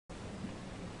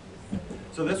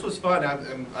So this was fun.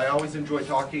 I always enjoy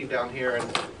talking down here,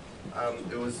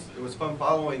 and it was fun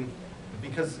following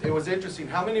because it was interesting.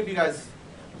 How many of you guys,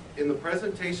 in the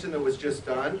presentation that was just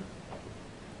done,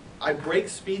 I break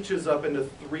speeches up into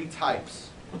 3 types.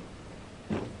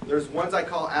 There's ones I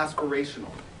call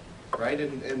aspirational, right?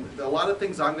 And a lot of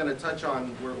things I'm going to touch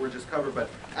on were just covered, but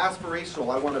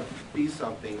aspirational, I want to be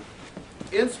something.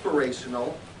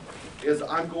 Inspirational is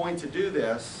I'm going to do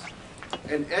this,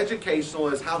 and educational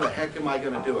is how the heck am I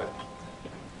going to do it?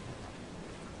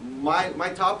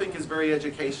 My topic is very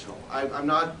educational. I'm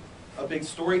not a big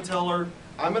storyteller.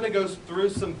 I'm going to go through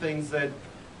some things that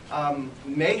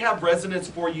may have resonance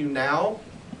for you now,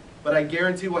 but I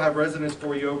guarantee will have resonance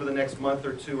for you over the next month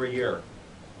or 2 or year.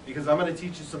 Because I'm going to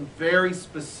teach you some very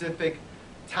specific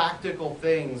tactical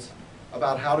things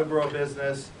about how to grow a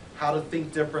business, how to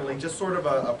think differently, just sort of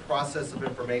a process of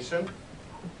information.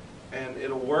 And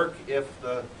it'll work if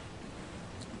the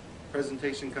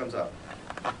presentation comes up.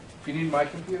 If you need my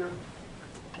computer,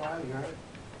 fine, you got it?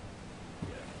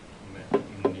 Yeah, I'm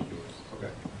going to need yours.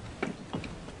 Okay.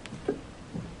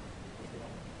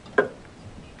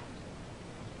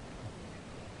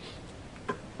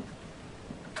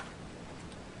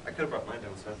 I could have brought mine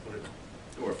down, Seth, but it,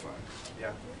 We're fine.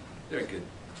 yeah. They're good.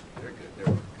 They're good. They're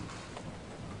working.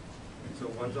 So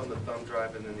one's on the thumb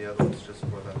drive, and then the other one's just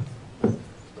for the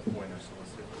pointer. So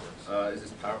let's see if it works. Is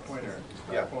this PowerPoint or?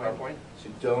 Yeah, PowerPoint. So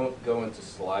don't go into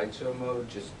slideshow mode,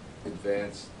 just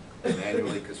advance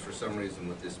manually, because for some reason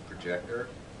with this projector,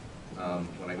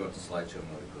 when I go into slideshow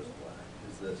mode, it goes black.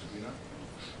 Is this, you know?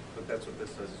 But that's what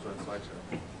this does, is run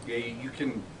slideshow. Yeah, you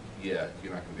can, yeah,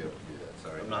 you're not going to be able to do that,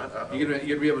 sorry. I'm not? You're going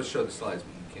to be able to show the slides,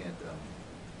 but you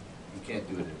can't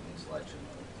do it in slideshow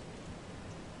mode.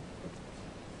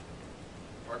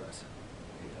 Regardless.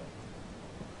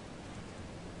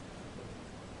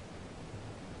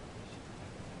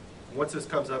 Once this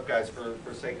comes up, guys, for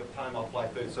sake of time, I'll fly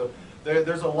through. So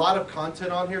there's a lot of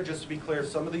content on here. Just to be clear,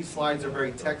 some of these slides are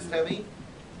very text-heavy.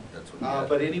 That's what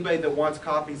But anybody that wants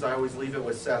copies, I always leave it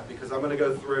with Seth, because I'm going to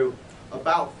go through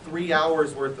about 3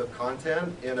 hours worth of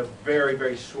content in a very,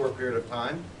 very short period of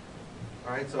time.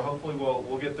 All right, so hopefully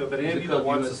we'll get through it. But any of you that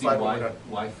wants the slide,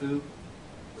 Waifu?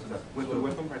 With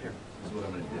them right here. This is what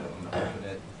I'm going to do. I'm going to open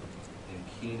it in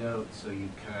Keynote so you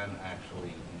can actually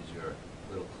use your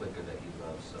little clicker that you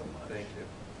love so much. Thank you.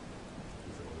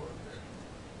 This will work there.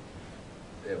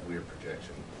 They have weird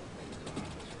projection things going on.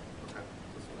 Okay,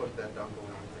 let's put that down going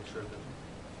on, make sure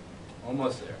that.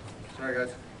 Almost there. Sorry,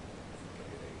 guys.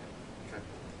 Okay.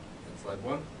 And slide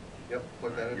 1? Yep,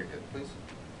 plug that in. You're good. Please.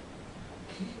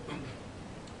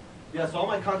 Yeah, so all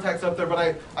my contacts up there, but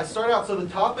I start out, so the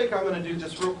topic I'm going to do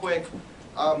just real quick,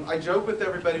 I joke with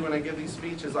everybody when I give these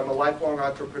speeches, I'm a lifelong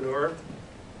entrepreneur.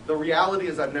 The reality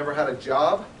is I've never had a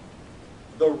job.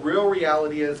 The real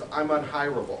reality is I'm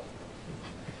unhireable.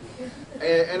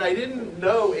 And I didn't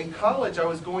know, in college I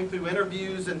was going through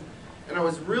interviews and I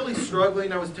was really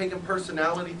struggling. I was taking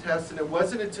personality tests, and it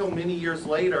wasn't until many years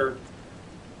later,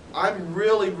 I'm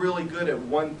really, really good at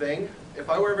one thing. If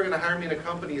I were ever going to hire me in a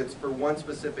company, it's for one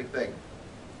specific thing.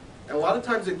 And a lot of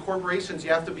times in corporations,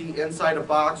 you have to be inside a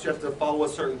box, you have to follow a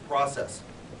certain process.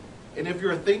 And if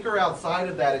you're a thinker outside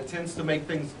of that, it tends to make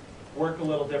things work a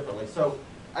little differently. So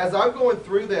as I'm going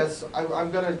through this,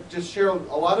 I'm going to just share, a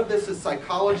lot of this is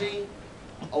psychology,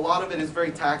 a lot of it is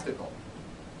very tactical,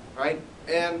 right?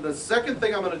 And the second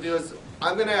thing I'm going to do is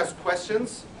I'm going to ask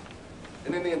questions,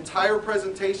 and in the entire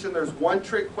presentation there's one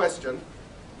trick question.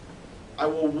 I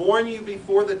will warn you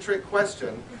before the trick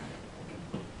question,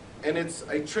 and it's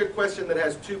a trick question that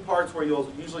has 2 parts where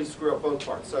you'll usually screw up both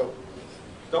parts. So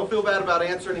don't feel bad about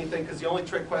answering anything, because the only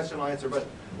trick question I'll answer. But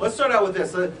let's start out with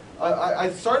this.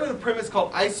 I started a premise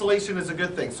called isolation is a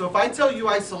good thing. So if I tell you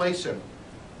isolation,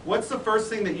 what's the first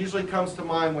thing that usually comes to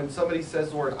mind when somebody says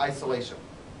the word isolation?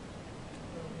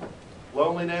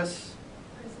 Loneliness?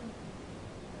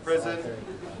 Prison?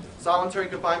 Solitary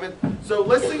confinement? So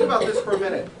let's think about this for a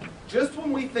minute. Just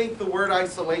when we think the word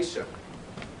isolation,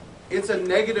 it's a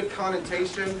negative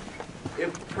connotation.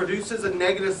 It produces a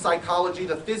negative psychology,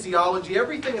 the physiology,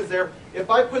 everything is there. If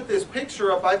I put this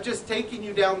picture up, I've just taken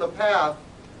you down the path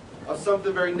of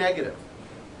something very negative.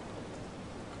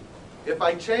 If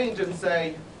I change and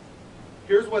say,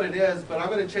 here's what it is, but I'm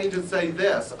going to change and say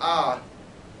this,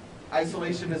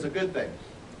 isolation is a good thing.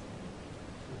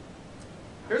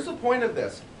 Here's the point of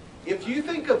this. If you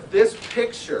think of this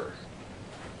picture,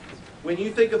 when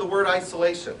you think of the word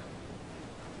isolation,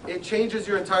 it changes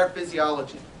your entire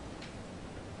physiology.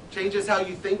 Changes how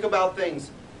you think about things.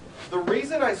 The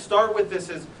reason I start with this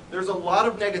is there's a lot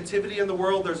of negativity in the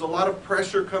world. There's a lot of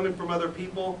pressure coming from other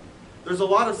people. There's a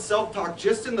lot of self-talk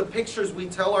just in the pictures we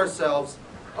tell ourselves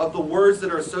of the words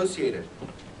that are associated.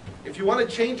 If you want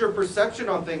to change your perception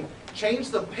on things, change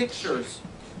the pictures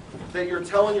that you're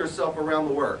telling yourself around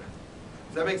the word.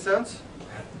 Does that make sense?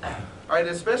 All right,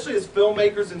 especially as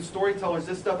filmmakers and storytellers,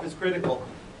 this stuff is critical.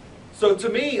 So to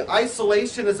me,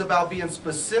 isolation is about being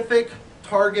specific,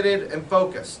 targeted, and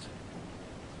focused.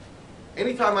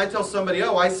 Anytime I tell somebody,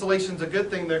 oh, isolation's a good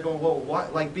thing, they're going, well,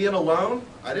 what? Like being alone?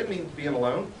 I didn't mean being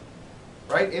alone.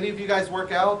 Right? Any of you guys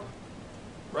work out?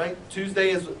 Right?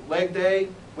 Tuesday is leg day.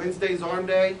 Wednesday's arm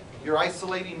day. You're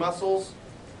isolating muscles.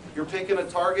 You're picking a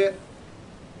target.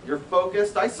 You're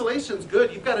focused. Isolation's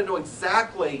good. You've got to know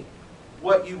exactly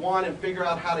what you want and figure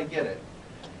out how to get it.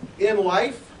 In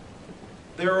life,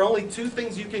 there are only two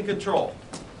things you can control.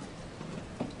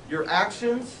 Your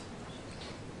actions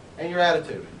and your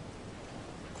attitude.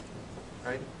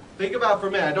 Right? Think about it for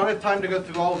a minute. I don't have time to go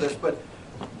through all of this, but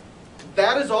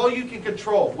that is all you can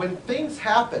control. When things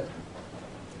happen,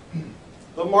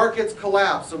 the markets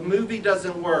collapse, a movie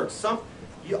doesn't work,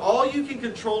 all you can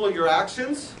control are your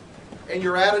actions and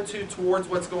your attitude towards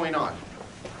what's going on.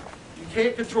 You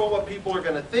can't control what people are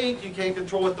going to think. You can't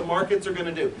control what the markets are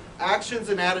going to do. Actions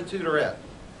and attitude are it.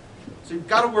 So you've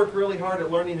got to work really hard at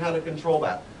learning how to control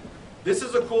that. This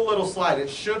is a cool little slide. It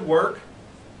should work.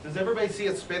 Does everybody see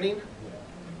it spinning?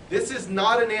 This is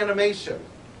not an animation.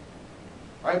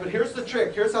 All right, but here's the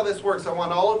trick. Here's how this works. I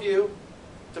want all of you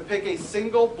to pick a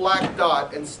single black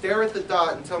dot and stare at the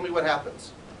dot and tell me what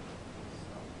happens.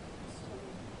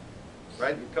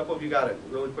 Right? A couple of you got it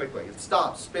really quickly. It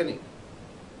stops spinning.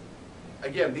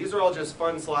 Again, these are all just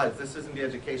fun slides. This isn't the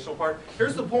educational part.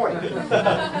 Here's the point.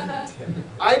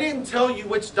 I didn't tell you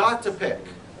which dot to pick.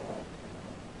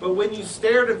 But when you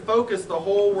stared and focused, the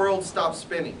whole world stopped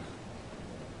spinning.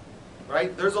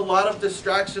 Right? There's a lot of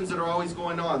distractions that are always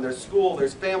going on. There's school,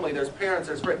 there's family, there's parents,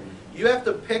 there's friends. You have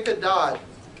to pick a dot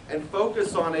and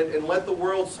focus on it and let the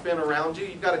world spin around you.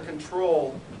 You've got to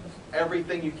control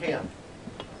everything you can.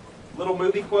 Little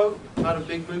movie quote, not a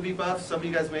big movie buff. Some of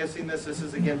you guys may have seen this. This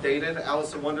is again dated,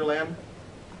 Alice in Wonderland.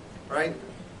 Right?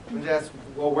 When you ask,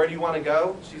 well, where do you want to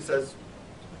go? She says,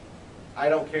 I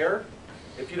don't care.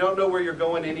 If you don't know where you're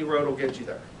going, any road will get you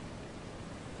there.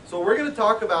 So what we're going to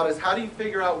talk about is how do you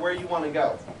figure out where you want to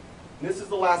go. And this is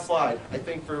the last slide, I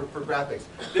think, for graphics.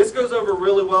 This goes over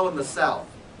really well in the South.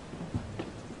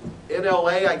 In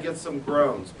LA, I get some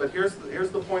groans. But here's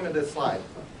the point of this slide.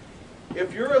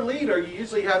 If you're a leader, you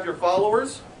usually have your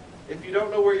followers. If you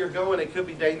don't know where you're going, it could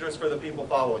be dangerous for the people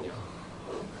following you.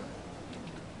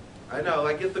 I know,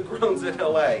 I get the groans in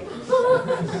LA.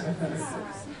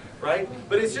 Right?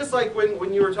 But it's just like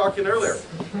when you were talking earlier.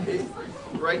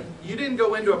 Right? You didn't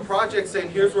go into a project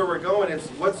saying, here's where we're going. It's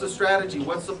what's the strategy?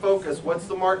 What's the focus? What's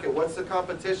the market? What's the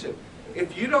competition?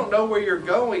 If you don't know where you're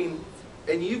going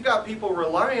and you've got people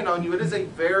relying on you, it is a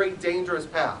very dangerous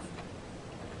path.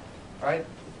 Right?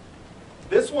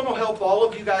 This one will help all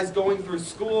of you guys going through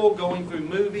school, going through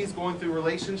movies, going through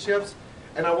relationships.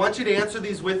 And I want you to answer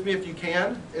these with me if you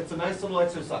can. It's a nice little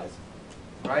exercise.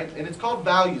 Right? And it's called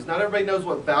values. Not everybody knows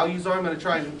what values are. I'm going to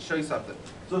try and show you something.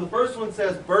 So the first one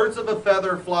says, birds of a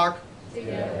feather flock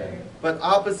together, but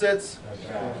opposites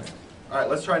attract. All right,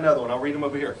 let's try another one. I'll read them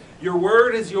over here. Your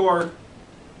word is your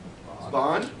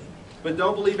bond, but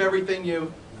don't believe everything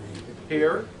you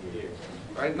hear.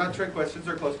 All right, not trick questions,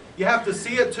 they're close. You have to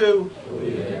see it too,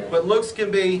 but looks can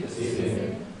be.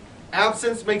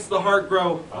 Absence makes the heart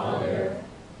grow,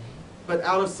 but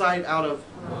out of sight, out of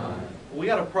mind. We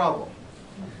got a problem.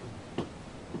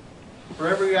 For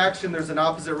every reaction, there's an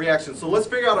opposite reaction. So let's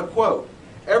figure out a quote.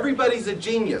 Everybody's a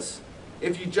genius.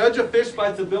 If you judge a fish by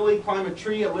its ability to climb a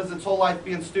tree, it lives its whole life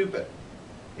being stupid.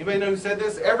 Anybody know who said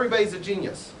this? Everybody's a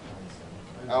genius.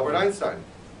 Albert Einstein.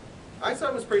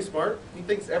 Einstein was pretty smart. He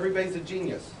thinks everybody's a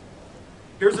genius.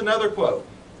 Here's another quote.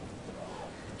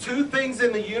 Two things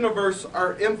in the universe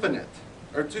are infinite.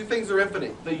 Or two things are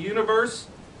infinite. The universe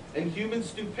and human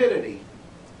stupidity.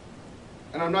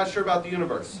 And I'm not sure about the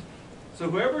universe. So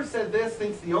whoever said this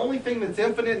thinks the only thing that's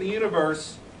infinite in the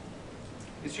universe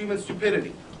is human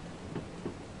stupidity.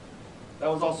 That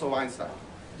was also Einstein.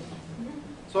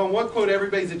 So on one quote,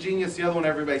 everybody's a genius. The other one,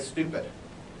 everybody's stupid.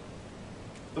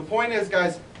 The point is,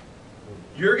 guys,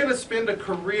 you're going to spend a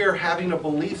career having a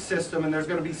belief system, and there's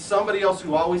going to be somebody else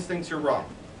who always thinks you're wrong.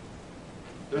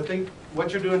 They'll think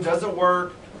what you're doing doesn't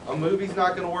work, a movie's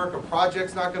not going to work, a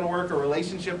project's not going to work, a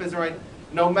relationship isn't right.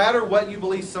 No matter what you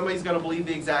believe, somebody's going to believe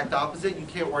the exact opposite. You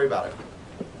can't worry about it.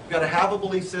 You've got to have a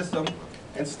belief system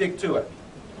and stick to it.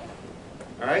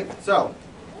 All right? So,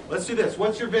 let's do this.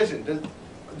 What's your vision?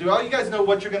 Do all you guys know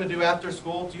what you're going to do after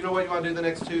school? Do you know what you want to do the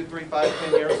next 2, 3, 5,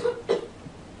 10 years?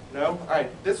 No? All right,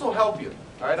 this will help you.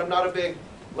 All right, I'm not a big,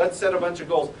 let's set a bunch of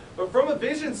goals. But from a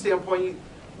vision standpoint,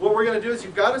 what we're going to do is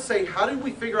you've got to say, how do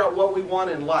we figure out what we want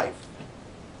in life?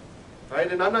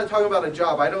 Right? And I'm not talking about a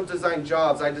job. I don't design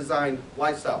jobs. I design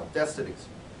lifestyle, destinies.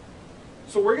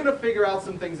 So we're going to figure out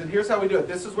some things, and here's how we do it.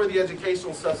 This is where the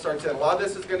educational stuff starts in. A lot of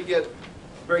this is going to get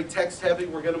very text heavy.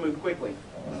 We're going to move quickly.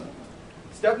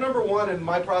 Step number one in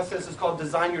my process is called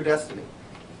design your destiny.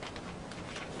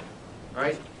 All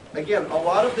right? Again, a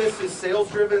lot of this is sales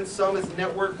driven, some is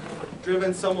network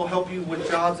driven, some will help you with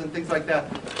jobs and things like that.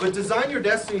 But design your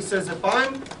destiny says if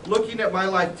I'm looking at my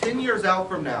life 10 years out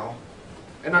from now,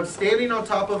 and I'm standing on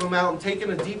top of a mountain,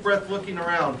 taking a deep breath, looking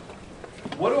around,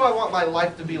 what do I want my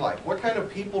life to be like? What kind of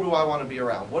people do I want to be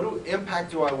around? What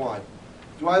impact do I want?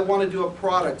 Do I want to do a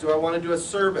product? Do I want to do a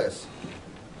service?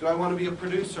 Do I want to be a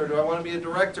producer? Do I want to be a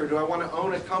director? Do I want to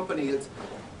own a company?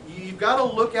 You've got to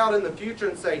look out in the future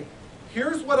and say,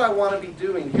 here's what I want to be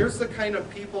doing. Here's the kind of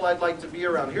people I'd like to be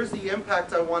around. Here's the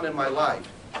impact I want in my life.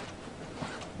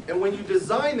 And when you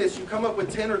design this, you come up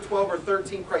with 10 or 12 or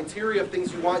 13 criteria of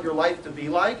things you want your life to be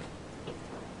like.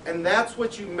 And that's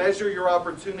what you measure your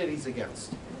opportunities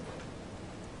against.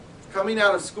 Coming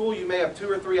out of school, you may have 2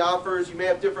 or 3 offers. You may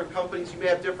have different companies. You may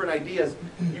have different ideas.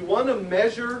 You want to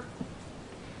measure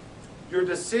your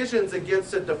decisions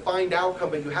against a defined outcome,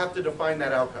 but you have to define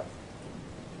that outcome.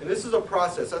 And this is a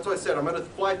process. That's what I said. I'm going to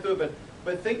fly through it,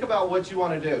 but think about what you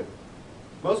want to do.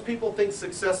 Most people think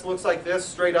success looks like this,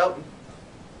 straight up.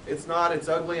 It's not. It's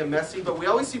ugly and messy, but we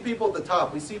always see people at the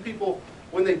top. We see people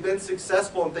when they've been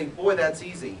successful and think, boy, that's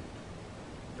easy.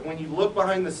 And when you look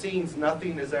behind the scenes,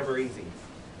 nothing is ever easy.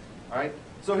 All right?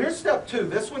 So here's step 2.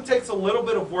 This one takes a little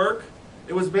bit of work.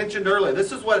 It was mentioned earlier.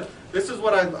 This is what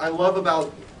I love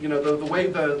about, you know, the way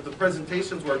the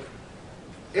presentations work.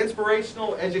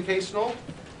 Inspirational, educational.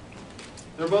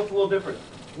 They're both a little different.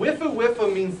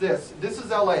 WIFM means this. This is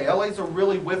LA. LA's a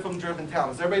really WIFM-driven town.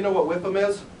 Does everybody know what WIFM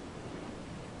is?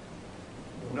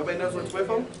 Nobody knows what's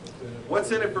WIFM?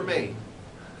 What's in it for me?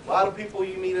 A lot of people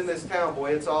you meet in this town,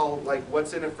 boy, it's all like,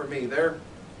 what's in it for me? They're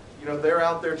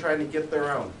out there trying to get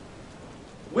their own.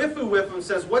 WIFM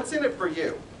says, what's in it for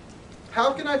you?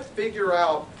 How can I figure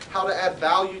out how to add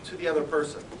value to the other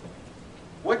person?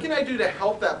 What can I do to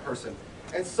help that person?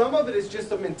 And some of it is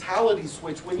just a mentality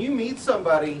switch. When you meet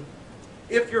somebody,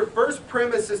 if your first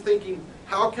premise is thinking,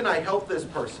 how can I help this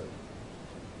person?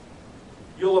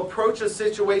 You'll approach a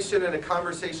situation and a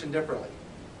conversation differently.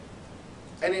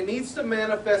 And it needs to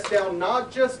manifest down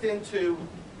not just into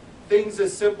things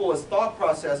as simple as thought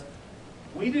process.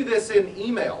 We do this in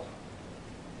email.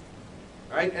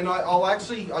 Right? And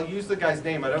I'll use the guy's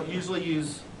name. I don't usually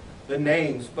use the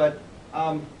names, but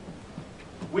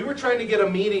we were trying to get a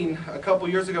meeting a couple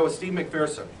years ago with Steve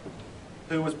McPherson,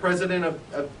 who was president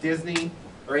of Disney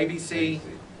or ABC.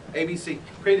 ABC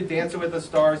created Dancing with the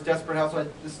Stars, Desperate Housewives.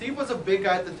 Steve was a big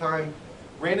guy at the time,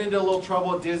 ran into a little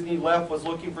trouble at Disney, left, was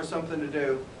looking for something to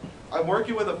do. I'm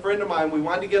working with a friend of mine. We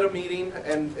wanted to get a meeting,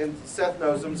 and Seth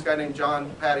knows him. This guy named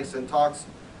John Pattison talks.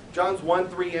 John's won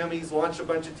 3 Emmys, launched a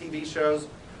bunch of TV shows.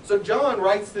 So John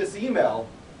writes this email,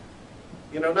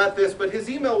 not this, but his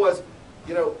email was,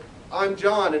 I'm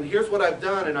John, and here's what I've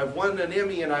done, and I've won an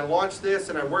Emmy, and I launched this,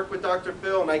 and I worked with Dr.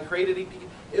 Phil, and I created EP.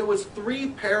 It was 3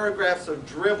 paragraphs of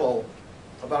dribble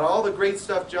about all the great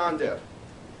stuff John did.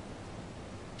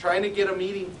 Trying to get a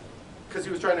meeting because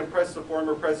he was trying to impress the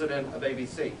former president of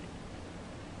ABC.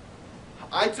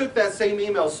 I took that same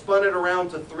email, spun it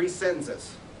around to 3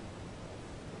 sentences.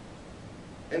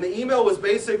 And the email was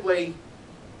basically,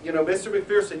 Mr.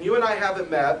 McPherson, you and I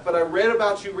haven't met, but I read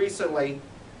about you recently,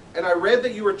 and I read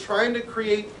that you were trying to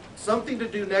create something to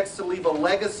do next to leave a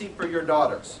legacy for your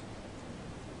daughters.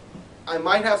 I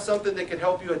might have something that could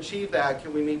help you achieve that.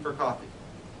 Can we meet for coffee?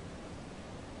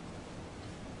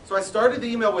 So I started the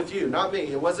email with you, not me.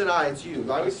 It wasn't I, it's you.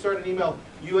 I always start an email,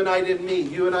 you and I didn't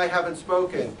meet, you and I haven't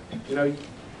spoken.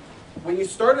 When you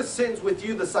start a sentence with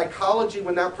you, the psychology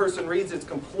when that person reads it's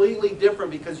completely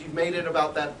different because you've made it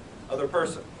about that other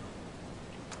person.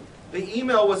 The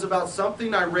email was about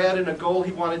something I read and a goal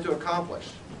he wanted to accomplish.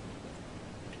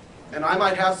 And I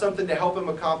might have something to help him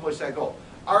accomplish that goal.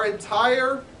 Our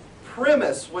entire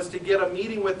premise was to get a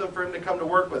meeting with him for him to come to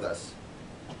work with us.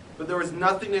 But there was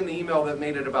nothing in the email that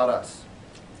made it about us.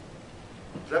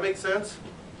 Does that make sense?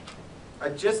 I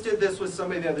just did this with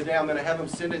somebody the other day. I'm going to have him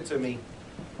send it to me.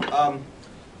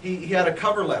 He had a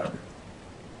cover letter.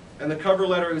 And the cover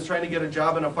letter, he was trying to get a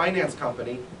job in a finance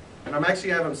company. And I'm actually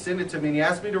having him send it to me. And he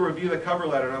asked me to review the cover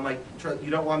letter. And I'm like, you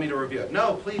don't want me to review it?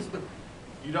 No, please.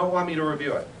 You don't want me to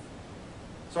review it.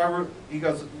 So he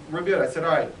goes, review it. I said,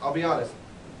 all right, I'll be honest.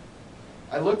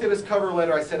 I looked at his cover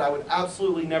letter. I said, I would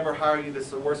absolutely never hire you. This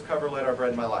is the worst cover letter I've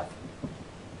read in my life.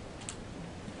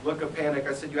 Look of panic.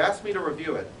 I said, you asked me to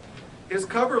review it. His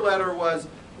cover letter was,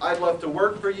 I'd love to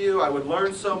work for you. I would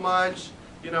learn so much.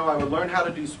 You know, I would learn how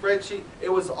to do spreadsheet. It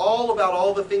was all about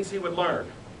all the things he would learn.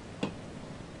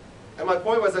 And my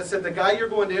point was, I said, the guy you're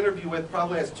going to interview with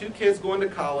probably has 2 kids going to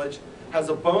college, has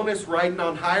a bonus riding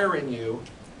on hiring you.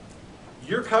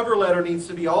 Your cover letter needs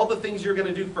to be all the things you're going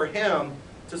to do for him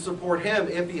to support him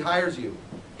if he hires you.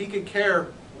 He could care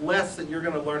less that you're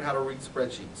going to learn how to read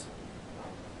spreadsheets.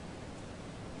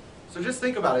 So just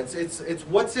think about it. It's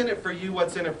what's in it for you,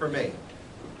 what's in it for me.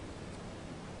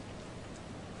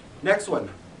 Next one.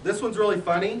 This one's really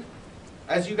funny.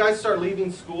 As you guys start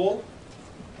leaving school,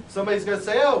 somebody's going to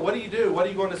say, oh, what do you do? What are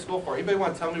you going to school for? Anybody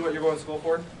want to tell me what you're going to school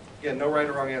for? Again, no right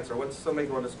or wrong answer. What's somebody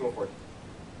going to school for?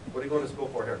 What are you going to school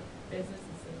for here? Business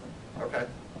and cinema. Okay.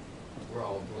 We're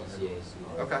all doing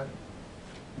CAC. Okay.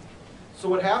 So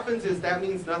what happens is that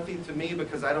means nothing to me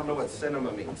because I don't know what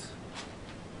cinema means.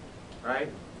 Right?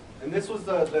 And this was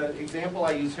the example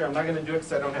I use here. I'm not going to do it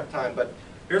because I don't have time, but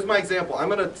here's my example. I'm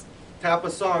going to tap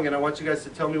a song and I want you guys to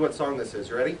tell me what song this is.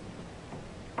 You ready?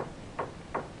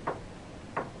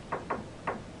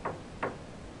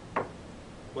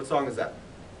 What song is that?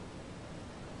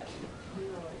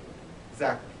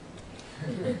 Exactly.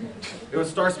 It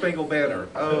was Star Spangled Banner.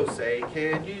 Oh, say,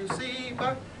 can you see?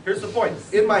 Here's the point.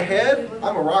 In my head,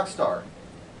 I'm a rock star.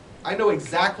 I know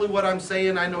exactly what I'm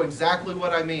saying. I know exactly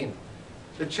what I mean.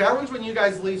 The challenge when you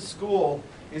guys leave school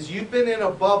is you've been in a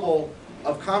bubble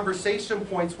of conversation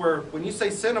points where when you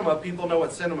say cinema, people know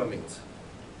what cinema means.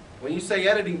 When you say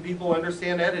editing, people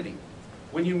understand editing.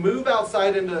 When you move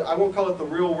outside into, I won't call it the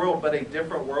real world, but a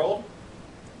different world,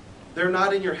 they're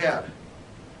not in your head.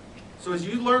 So as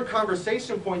you learn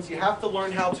conversation points, you have to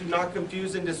learn how to not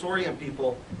confuse and disorient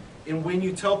people. And when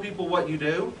you tell people what you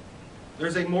do,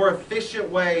 there's a more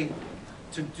efficient way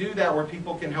to do that where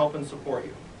people can help and support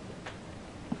you.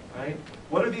 Right?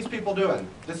 What are these people doing?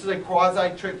 This is a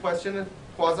quasi-trick question.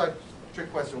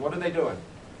 Quasi-trick question. What are they doing?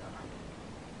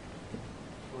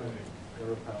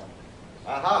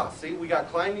 Aha, see, we got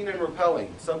climbing and rappelling.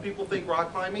 Some people think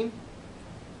rock climbing.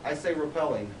 I say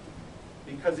rappelling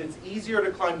because it's easier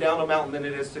to climb down a mountain than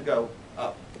it is to go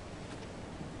up.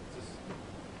 Just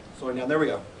slowing down, there we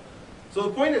go. So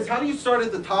the point is, how do you start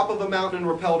at the top of a mountain and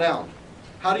rappel down?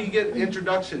 How do you get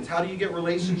introductions? How do you get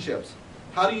relationships?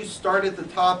 How do you start at the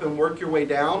top and work your way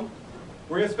down?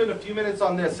 We're going to spend a few minutes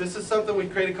on this. This is something we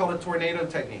created called a tornado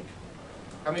technique.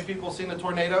 How many people have seen a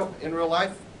tornado in real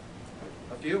life?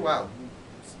 A few? Wow.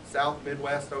 South,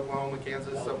 Midwest, Oklahoma,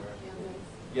 Kansas.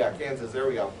 Yeah, Kansas. There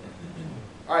we go.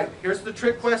 All right, here's the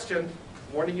trick question.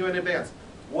 Warning you in advance.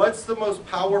 What's the most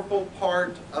powerful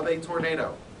part of a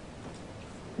tornado?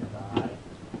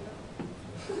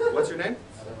 What's your name?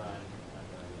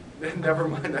 Never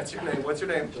mind, that's your name. What's your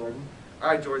name? Jordan. All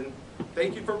right, Jordan.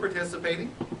 Thank you for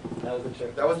participating. That was the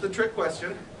trick. That was the trick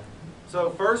question. So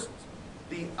first,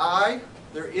 the eye.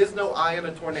 There is no eye in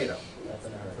a tornado. That's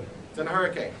an hurricane. It's in a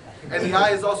hurricane. And the eye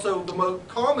is also the most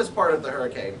calmest part of the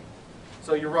hurricane.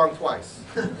 So you're wrong twice.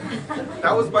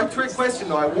 That was my trick question,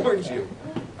 though. I warned you.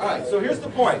 All right, so here's the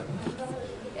point.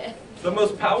 The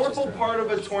most powerful part of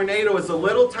a tornado is a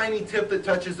little tiny tip that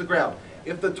touches the ground.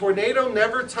 If the tornado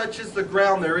never touches the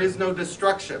ground, there is no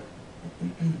destruction.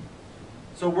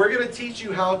 So we're going to teach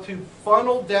you how to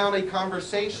funnel down a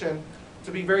conversation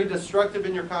to be very destructive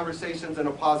in your conversations in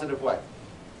a positive way.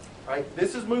 Right?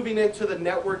 This is moving into the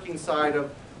networking side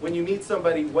of when you meet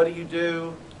somebody, what do you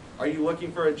do? Are you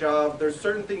looking for a job? There's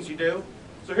certain things you do.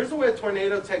 So here's the way a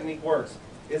tornado technique works.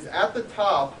 Is at the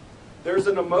top, there's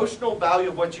an emotional value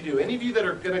of what you do. Any of you that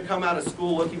are going to come out of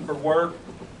school looking for work,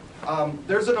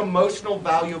 there's an emotional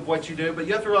value of what you do, but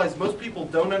you have to realize most people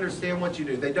don't understand what you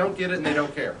do. They don't get it and they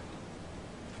don't care.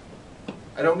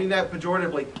 I don't mean that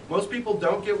pejoratively. Most people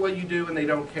don't get what you do and they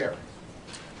don't care.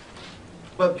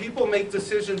 But people make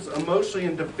decisions emotionally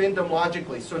and defend them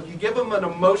logically. So if you give them an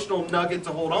emotional nugget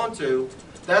to hold on to,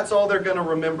 that's all they're going to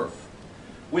remember.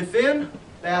 Within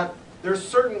that, there's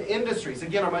certain industries.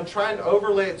 Again, I'm going to try and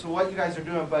overlay it to what you guys are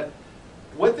doing, but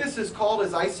what this is called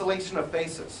is isolation of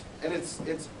faces. And it's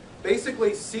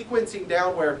basically sequencing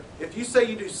down where if you say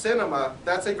you do cinema,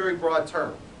 that's a very broad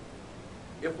term.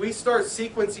 If we start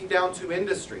sequencing down to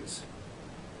industries,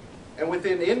 and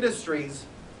within industries,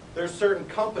 there's certain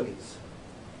companies.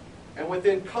 And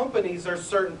within companies, there's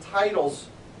certain titles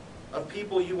of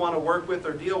people you want to work with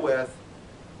or deal with.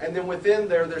 And then within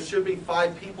there should be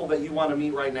 5 people that you want to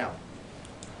meet right now.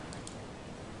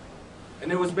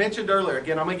 And it was mentioned earlier.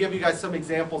 Again, I'm going to give you guys some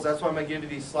examples. That's why I'm going to give you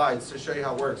these slides to show you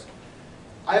how it works.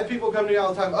 I have people come to me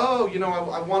all the time, oh, you know,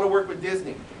 I want to work with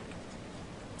Disney.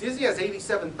 Disney has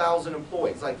 87,000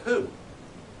 employees. Like who?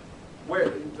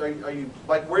 Where are you,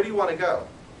 like, where do you want to go?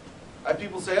 I have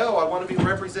people say, oh, I want to be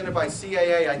represented by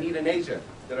CAA, I need an agent.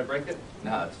 Did I break it?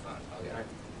 No, it's fine. Okay.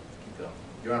 Keep going.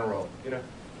 You're on a roll. You know,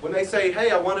 when they say,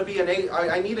 hey, I want to be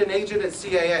I need an agent at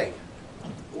CAA.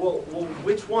 Well,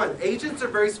 which one? Agents are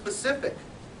very specific.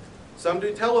 Some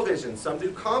do television, some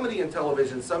do comedy and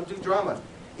television, some do drama.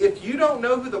 If you don't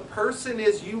know who the person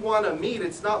is you want to meet,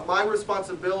 it's not my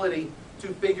responsibility to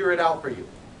figure it out for you.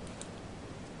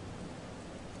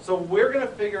 So we're going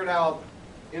to figure it out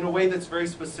in a way that's very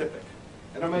specific.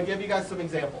 And I'm going to give you guys some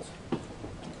examples.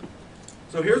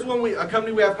 So here's a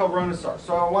company we have called Ronostar.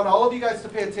 So I want all of you guys to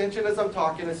pay attention as I'm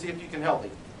talking and see if you can help me.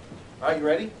 All right, you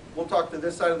ready? We'll talk to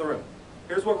this side of the room.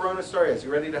 Here's what Ronostar is.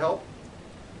 You ready to help?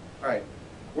 All right.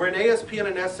 We're an ASP and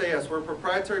an SAS. We're a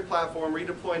proprietary platform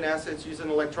redeploying assets using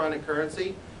electronic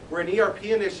currency. We're an ERP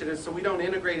initiative, so we don't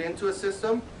integrate into a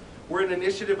system. We're an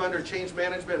initiative under change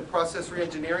management and process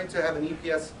reengineering to have an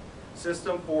EPS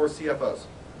system for CFOs.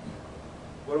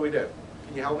 What do we do?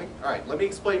 Can you help me? All right, let me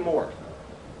explain more.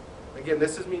 Again,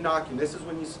 this is me knocking. This is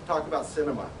when you talk about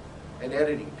cinema and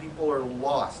editing. People are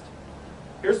lost.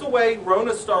 Here's the way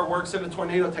Ronostar works in the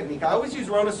Tornado Technique. I always use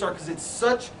Ronostar because it's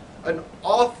such an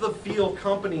off-the-field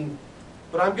company,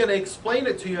 but I'm going to explain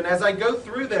it to you. And as I go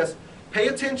through this, pay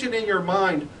attention in your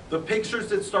mind, the pictures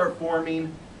that start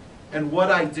forming and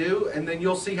what I do, and then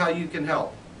you'll see how you can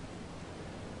help.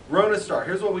 Ronostar,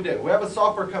 here's what we do. We have a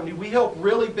software company. We help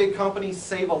really big companies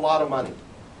save a lot of money.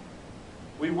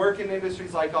 We work in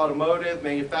industries like automotive,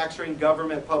 manufacturing,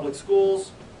 government, public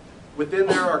schools. Within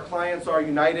there, our clients are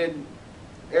United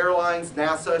Airlines,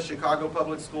 NASA, Chicago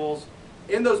Public Schools.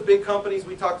 In those big companies,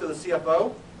 we talk to the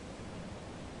CFO.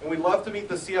 And we love to meet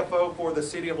the CFO for the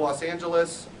city of Los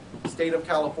Angeles, state of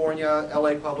California,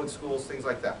 LA Public Schools, things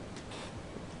like that.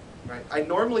 Right? I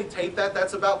normally tape that.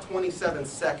 That's about 27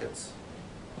 seconds.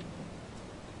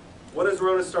 What does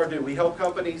Ronostar do? We help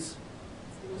companies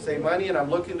save money, and I'm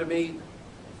looking to meet.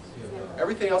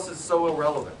 Everything else is so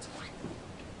irrelevant.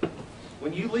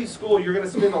 When you leave school, you're going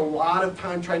to spend a lot of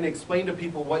time trying to explain to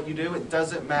people what you do. It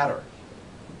doesn't matter.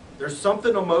 There's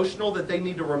something emotional that they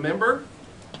need to remember,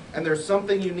 and there's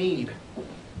something you need.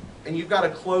 And you've got to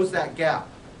close that gap.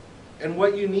 And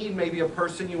what you need, maybe a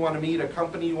person you want to meet, a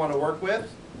company you want to work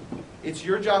with, it's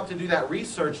your job to do that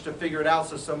research to figure it out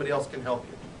so somebody else can help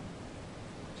you.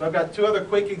 So I've got two other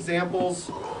quick examples.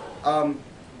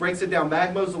 Breaks it down.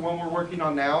 Magmo's the one we're working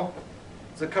on now.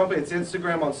 It's a company, it's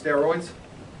Instagram on steroids.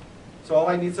 So all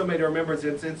I need somebody to remember is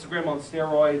it's Instagram on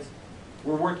steroids.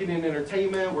 We're working in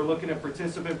entertainment. We're looking at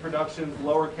participant productions,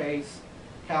 lowercase,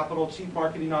 capital, chief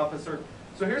marketing officer.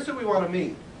 So here's who we want to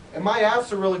meet. And my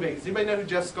asks are really big. Does anybody know who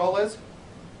Jeff Skull is?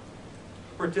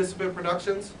 Participant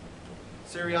Productions.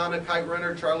 Syriana, Kite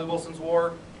Runner, Charlie Wilson's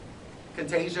War,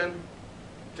 Contagion.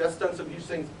 Jeff's done some huge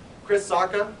things. Chris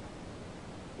Sacca,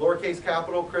 lowercase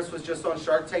capital. Chris was just on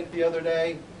Shark Tank the other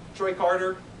day. Troy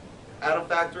Carter, Adam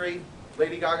Factory,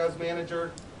 Lady Gaga's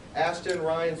manager. Ashton,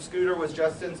 Ryan, Scooter was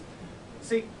Justin's.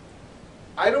 See,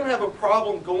 I don't have a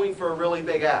problem going for a really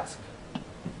big ask.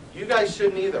 You guys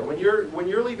shouldn't either. When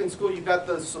you're leaving school, you've got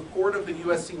the support of the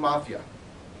USC Mafia.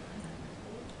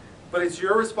 But it's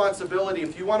your responsibility.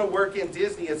 If you want to work in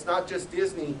Disney, it's not just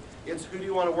Disney, it's who do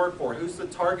you want to work for? Who's the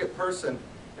target person?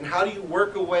 And how do you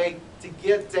work a way to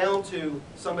get down to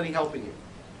somebody helping you?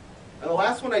 And the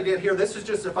last one I did here, this is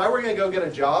just if I were going to go get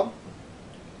a job,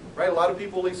 right? A lot of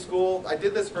people leave school. I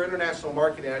did this for international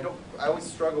marketing. I always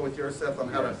struggle with your stuff on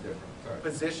how to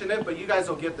position it, but you guys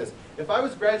will get this. If I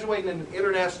was graduating in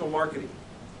international marketing,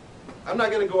 I'm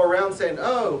not going to go around saying,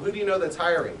 oh, who do you know that's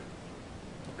hiring?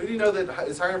 Who do you know that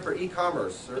is hiring for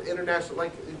e-commerce or international?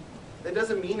 Like, that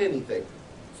doesn't mean anything.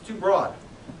 It's too broad.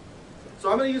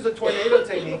 So I'm going to use a tornado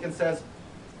technique and says,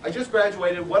 I just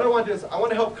graduated. What I want to do is I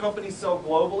want to help companies sell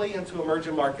globally into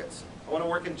emerging markets. I want to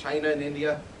work in China and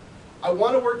India. I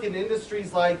want to work in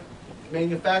industries like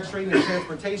manufacturing and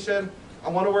transportation. I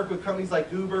want to work with companies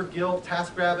like Uber, Guild,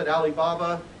 TaskRabbit,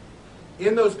 Alibaba.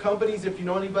 In those companies, if you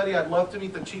know anybody, I'd love to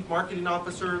meet the chief marketing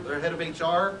officer, their head of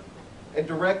HR. And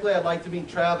directly, I'd like to meet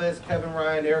Travis, Kevin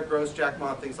Ryan, Eric Gross, Jack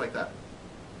Ma, things like that.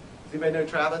 Does anybody know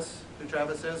Travis? Who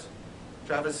Travis is?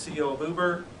 Travis is CEO of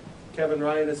Uber. Kevin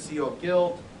Ryan is CEO of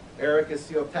Guild. Eric is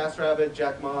CEO of TaskRabbit.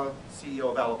 Jack Ma,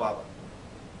 CEO of Alibaba.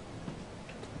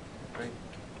 Right?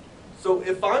 So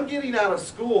if I'm getting out of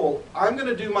school, I'm going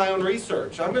to do my own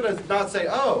research. I'm going to not say,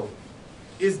 oh,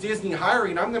 is Disney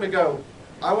hiring? I'm going to go,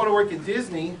 I want to work at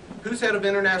Disney. Who's head of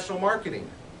international marketing?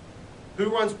 Who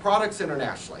runs products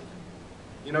internationally?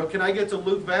 You know, can I get to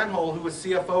Luke Van Hol, who was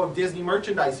CFO of Disney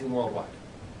Merchandising Worldwide?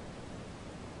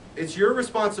 It's your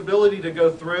responsibility to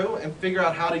go through and figure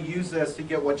out how to use this to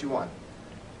get what you want.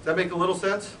 Does that make a little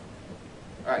sense?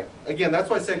 All right. Again, that's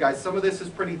why I say, guys, some of this is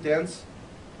pretty dense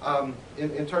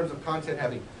in terms of content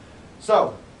heavy.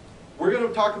 So, we're going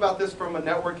to talk about this from a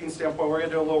networking standpoint. We're going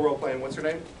to do a little role playing. What's your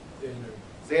name?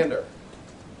 Xander.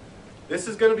 This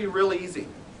is going to be really easy.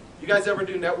 You guys ever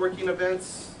do networking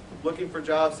events, looking for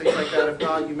jobs, things like that? If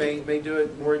not, you may do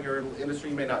it more in your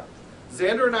industry, you may not.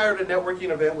 Xander and I are at a networking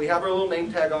event. We have our little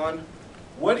name tag on.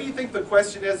 What do you think the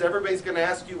question is everybody's going to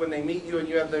ask you when they meet you and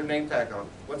you have their name tag on?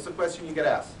 What's the question you get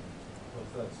asked?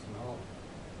 What's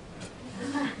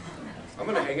that smell? I'm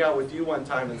going to hang out with you one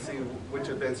time and see which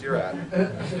events you're at.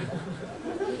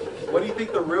 What do you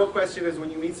think the real question is when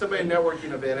you meet somebody at a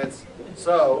networking event? It's,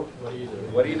 so, What do you do?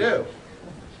 what do you do?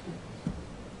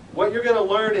 What you're going to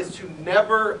learn is to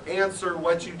never answer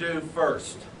what you do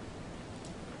first.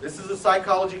 This is a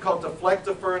psychology called deflect,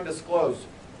 defer, and disclose.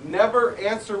 Never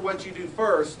answer what you do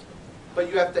first, but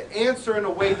you have to answer in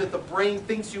a way that the brain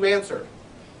thinks you answered.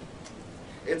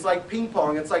 It's like ping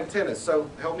pong, it's like tennis. So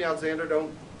help me out, Xander,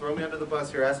 don't throw me under the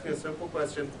bus here. Ask me a simple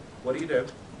question. What do you do?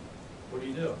 What do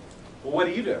you do? Well, what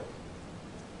do you do?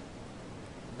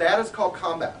 That is called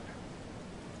combat.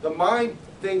 The mind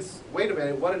thinks, wait a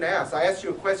minute, what an ass. I asked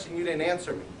you a question, you didn't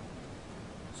answer me.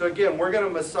 So again, we're going to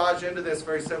massage into this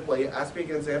very simply. Ask me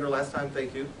again, Xander, last time,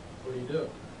 thank you. What do you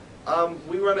do?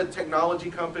 We run a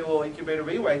technology company, a little incubator.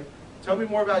 But anyway, tell me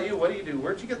more about you. What do you do?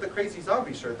 Where'd you get the crazy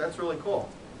zombie shirt? That's really cool.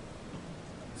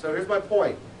 So here's my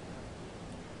point.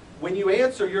 When you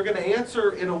answer, you're going to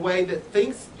answer in a way that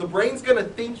thinks, the brain's going to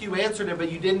think you answered it,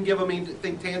 but you didn't give them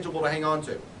anything tangible to hang on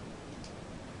to.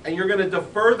 And you're going to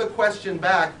defer the question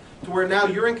back to where now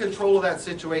you're in control of that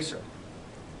situation.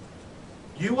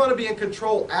 You want to be in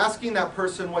control, asking that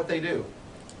person what they do.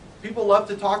 People love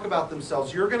to talk about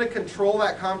themselves. You're going to control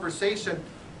that conversation.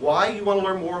 Why? You want to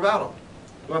learn more about them.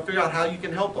 You want to figure out how you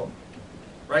can help them.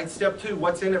 Right? Step 2,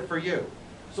 what's in it for you?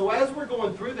 So as we're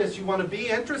going through this, you want to be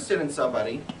interested in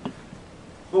somebody.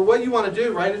 But what you want to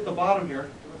do, right at the bottom here,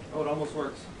 oh, it almost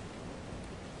works.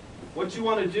 What you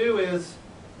want to do is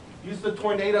use the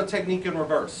tornado technique in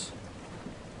reverse.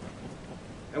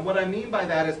 And what I mean by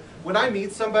that is, when I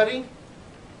meet somebody,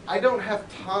 I don't have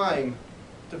time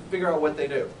to figure out what they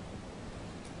do.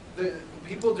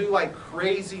 People do like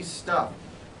crazy stuff.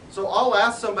 So I'll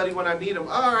ask somebody when I meet them,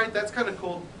 all right, that's kind of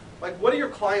cool. Like, what do your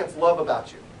clients love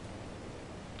about you?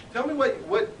 Tell me what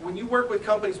when you work with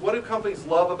companies, what do companies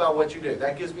love about what you do?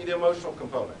 That gives me the emotional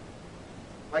component.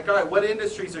 Like, all right, what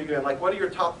industries are you in? Like, what are your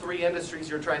top 3 industries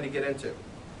you're trying to get into?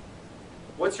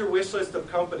 What's your wish list of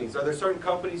companies? Are there certain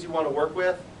companies you want to work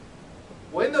with?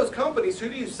 Well, in those companies, who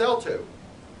do you sell to?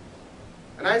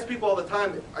 And I ask people all the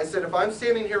time, I said, if I'm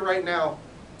standing here right now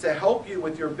to help you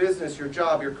with your business, your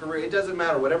job, your career, it doesn't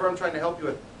matter, whatever I'm trying to help you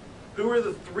with, who are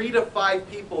the 3 to 5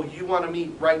 people you want to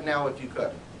meet right now if you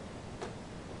could?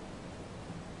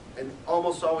 And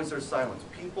almost always there's silence.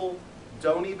 People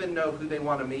don't even know who they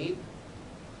want to meet.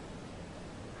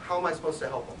 How am I supposed to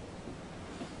help them?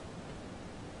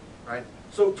 Right?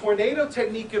 So tornado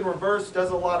technique in reverse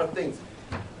does a lot of things.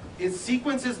 It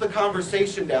sequences the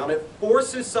conversation down. It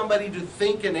forces somebody to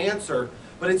think and answer,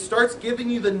 but it starts giving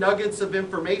you the nuggets of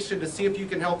information to see if you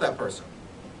can help that person.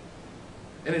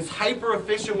 And it's hyper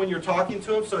efficient when you're talking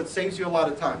to them, so it saves you a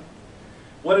lot of time.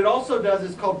 What it also does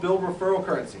is called build referral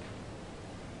currency.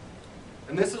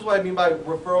 And this is what I mean by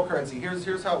referral currency.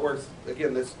 Here's how it works.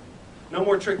 Again, there's no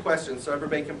more trick questions, so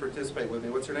everybody can participate with me.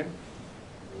 What's your name?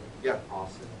 Yeah.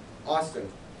 Austin. Austin.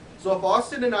 So if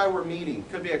Austin and I were meeting,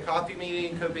 could be a coffee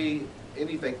meeting, could be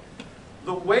anything.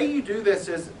 The way you do this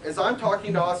is, as I'm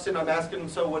talking to Austin, I'm asking him,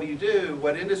 so what do you do?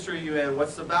 What industry are you in?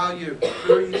 What's the value?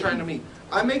 Who are you trying to meet?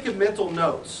 I'm making mental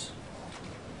notes.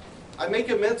 I'm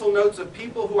making mental notes of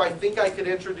people who I think I could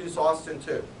introduce Austin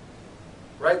to.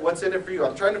 Right? What's in it for you?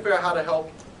 I'm trying to figure out how to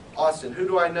help Austin. Who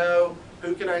do I know?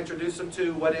 Who can I introduce him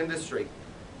to? What industry?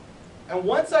 And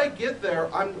once I get there,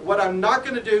 what I'm not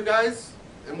going to do, guys,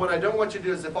 and what I don't want you to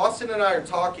do is if Austin and I are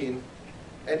talking,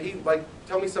 and he, like,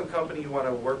 tell me some company you want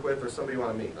to work with or somebody you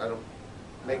want to meet. I don't,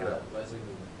 make it up. Leslie.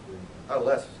 Oh,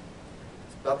 Les.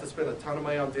 It's about to spend a ton of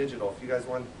money on digital. If you guys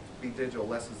want to be digital,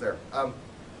 Les is there.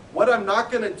 What I'm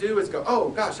not going to do is go, oh,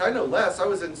 gosh, I know Les. I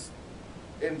was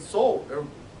in Seoul.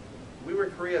 We were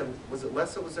in Korea. Was it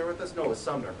Les that was there with us? No, it was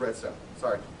Sumner, Redstone.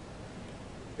 Sorry.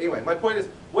 Anyway, my point is,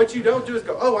 what you don't do is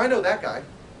go, oh, I know that guy.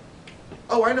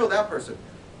 Oh, I know that person.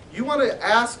 You want to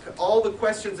ask all the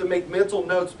questions and make mental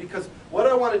notes, because what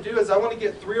I want to do is I want to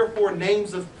get 3 or 4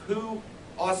 names of who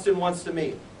Austin wants to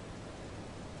meet.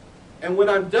 And when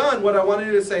I'm done, what I want to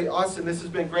do is say, Austin, this has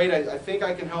been great. I think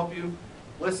I can help you.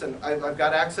 Listen, I've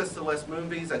got access to Les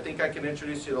Moonves. I think I can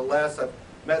introduce you to Les. I've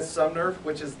met Sumner,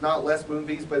 which is not Les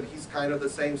Moonves, but he's kind of the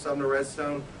same, Sumner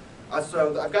Redstone.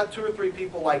 So I've got 2 or 3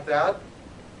 people like that.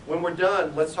 When we're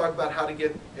done, let's talk about how to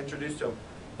get introduced to them.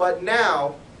 But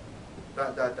now,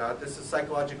 this is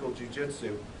psychological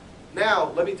jujitsu.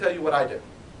 Now, let me tell you what I do.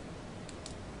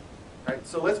 All right,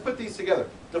 so let's put these together.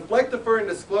 Deflect, defer, and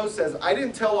disclose says, I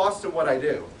didn't tell Austin what I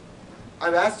do.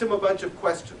 I've asked him a bunch of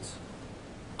questions.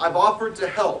 I've offered to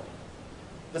help.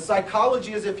 The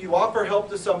psychology is if you offer help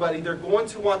to somebody, they're going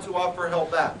to want to offer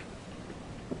help back.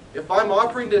 If I'm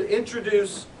offering to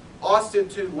introduce Austin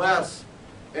to Les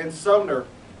and Sumner,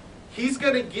 he's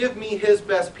going to give me his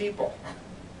best people.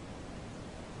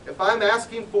 If I'm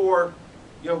asking for,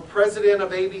 president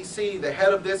of ABC, the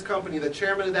head of this company, the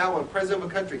chairman of that one, president of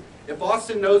a country, if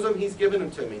Austin knows them, he's giving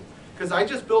them to me. Because I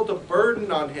just built a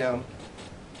burden on him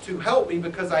to help me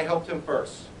because I helped him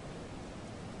first.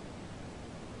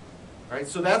 All right,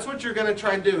 so that's what you're going to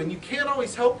try and do. And you can't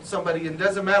always help somebody, and it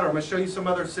doesn't matter. I'm going to show you some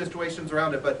other situations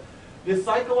around it. But this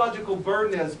psychological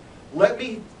burden is, let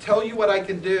me tell you what I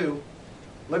can do.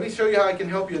 Let me show you how I can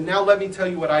help you. And now let me tell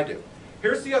you what I do.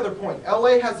 Here's the other point.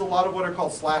 LA has a lot of what are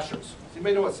called slashers. Does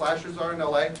anybody know what slashers are in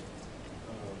LA?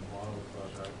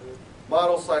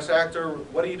 Model/actor.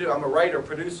 What do? I'm a writer,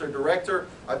 producer, director.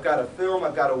 I've got a film.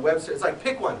 I've got a website. It's like,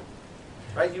 pick one.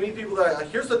 Right? You meet people that,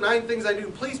 here's the 9 things I do.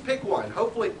 Please pick one.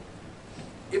 Hopefully,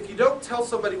 if you don't tell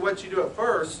somebody what you do at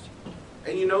first,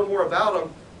 and you know more about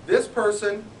them, this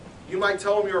person, you might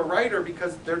tell them you're a writer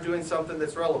because they're doing something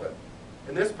that's relevant.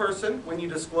 And this person, when you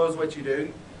disclose what you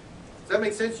do, does that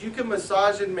make sense? You can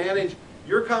massage and manage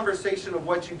your conversation of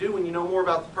what you do when you know more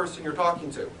about the person you're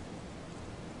talking to.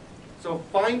 So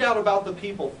find out about the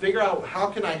people. Figure out how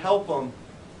can I help them.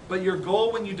 But your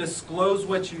goal when you disclose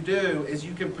what you do is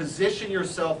you can position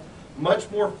yourself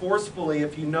much more forcefully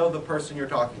if you know the person you're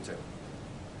talking to.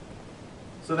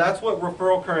 So that's what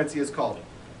referral currency is called.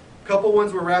 A couple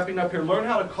ones we're wrapping up here. Learn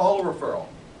how to call a referral.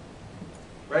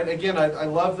 Right? Again, I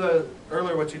love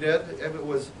earlier what you did. It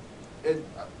was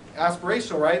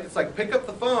aspirational, right? It's like pick up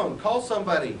the phone, call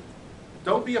somebody.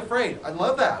 Don't be afraid. I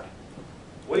love that.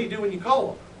 What do you do when you call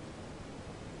them?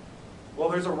 Well,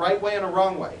 there's a right way and a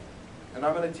wrong way. And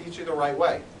I'm going to teach you the right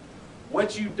way.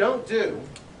 What you don't do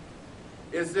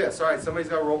is this. All right, somebody's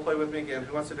got to role play with me again.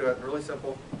 Who wants to do it? Really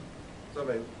simple.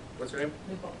 Somebody. What's your name?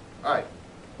 Nicole. All right.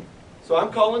 So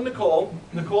I'm calling Nicole.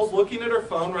 Nicole's looking at her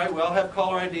phone, right? We all have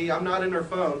caller ID. I'm not in her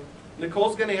phone.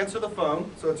 Nicole's going to answer the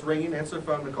phone. So it's ringing. Answer the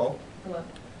phone, Nicole. Hello.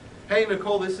 Hey,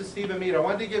 Nicole, this is Stephen Meade. I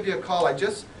wanted to give you a call. I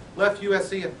just left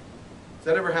USC. Has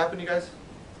that ever happened, you guys?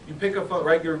 You pick up phone,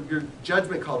 right? Your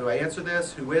judgment call. Do I answer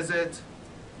this? Who is it?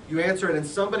 You answer it, and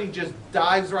somebody just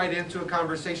dives right into a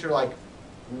conversation. You're like,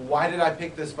 why did I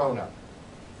pick this phone up?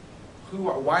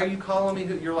 Why are you calling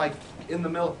me? You're like in the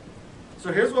middle.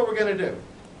 So here's what we're going to do.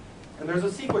 And there's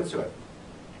a sequence to it.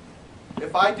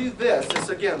 If I do this,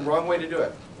 again, wrong way to do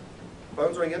it.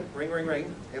 Phone's ringing. Ring, ring,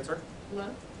 ring. Answer. Hello.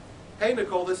 Hey,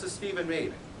 Nicole, this is Stephen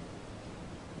Meade.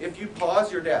 If you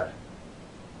pause, you're dead.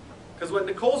 Because what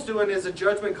Nicole's doing is a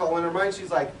judgment call. In her mind,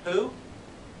 she's like, who?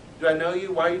 Do I know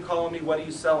you? Why are you calling me? What are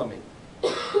you selling me?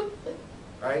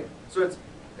 Right? So it's,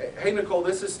 hey, Nicole,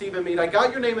 this is Stephen Meade. I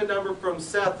got your name and number from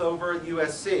Seth over at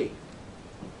USC.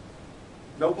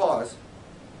 No pause.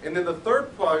 And then the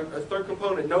third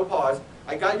component, no pause.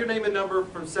 I got your name and number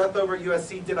from Seth over at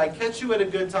USC. Did I catch you at a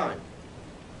good time?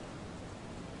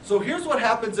 So here's what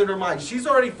happens in her mind. She's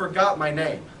already forgot my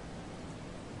name.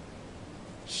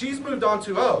 She's moved on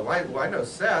to, I know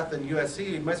Seth and USC.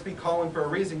 He must be calling for a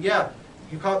reason. Yeah,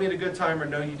 you caught me at a good time, or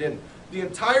no, you didn't. The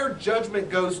entire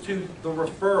judgment goes to the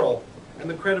referral and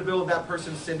the credibility of that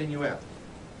person sending you in.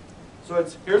 So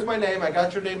it's, here's my name. I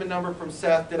got your name and number from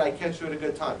Seth. Did I catch you at a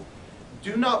good time?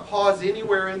 Do not pause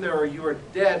anywhere in there or you are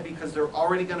dead, because they're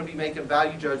already going to be making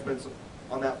value judgments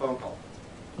on that phone call.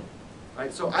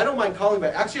 Right? So I don't mind calling,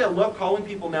 but actually I love calling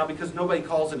people now because nobody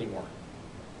calls anymore.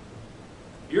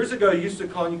 Years ago, you used to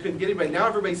call and you couldn't get anybody. Now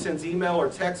everybody sends email or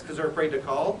text because they're afraid to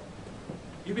call.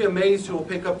 You'd be amazed who will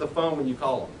pick up the phone when you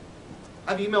call them.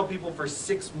 I've emailed people for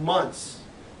 6 months.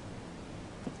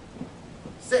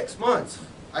 6 months.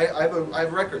 I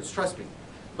have records, trust me.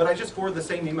 But I just forward the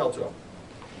same email to them.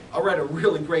 I'll write a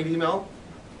really great email,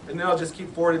 and then I'll just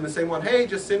keep forwarding the same one. Hey,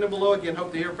 just send them below again.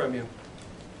 Hope to hear from you.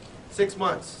 6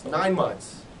 months, 9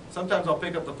 months. Sometimes I'll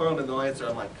pick up the phone and they'll answer.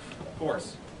 I'm like, of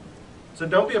course. So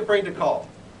don't be afraid to call.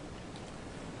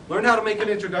 Learn how to make an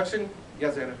introduction.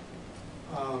 Yes, Anna.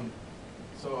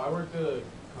 So I worked at a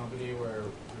company where we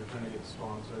were trying to get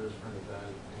sponsors for an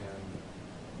event,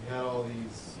 and we had all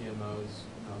these CMOs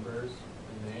numbers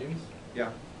and names, Yeah.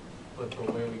 but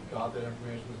the way we got that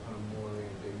information was kind of morally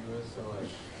ambiguous. So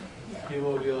like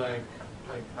people would be like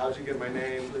How'd you get my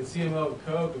name? the CMO of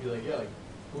Coke would be like, yeah, like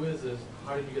who is this?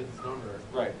 How did you get this number?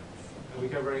 Right. And we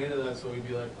kept running into that, so we'd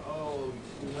be like, oh,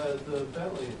 you had the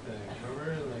Bentley thing,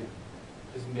 remember? And like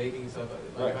just making stuff.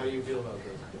 Like, Right. how do you feel about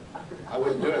this? I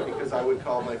wouldn't do it because I'd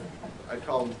call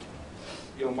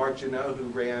Mark Janot, who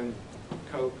ran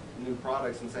Coke new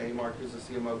products, and say, hey Mark, who's the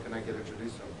CMO, can I get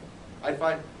introduced to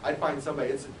him? I'd find somebody.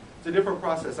 It's a different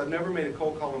process. I've never made a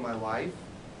cold call in my life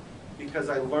because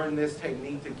I learned this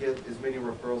technique to get as many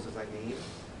referrals as I need.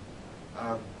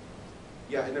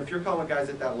 Yeah, and if you're calling guys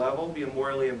at that level, being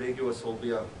morally ambiguous will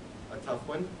be a tough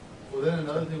one. Well, then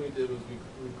another thing we did was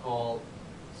we called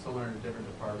someone in a different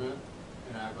department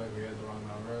and act like we had the wrong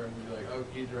number, and we'd be like, oh,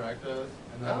 can you direct us?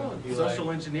 And then Oh, we'd be social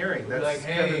like, engineering. we'd be That's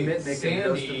like, Kevin hey, Mitnick and Ghost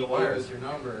Sandy in the gave Wires. us your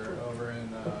number over in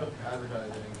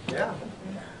advertising. Yeah.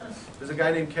 There's a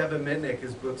guy named Kevin Mitnick.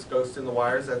 His book's Ghost in the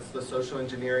Wires. That's the social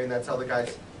engineering. That's how the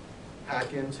guys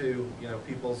hack into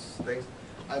people's things.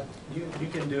 You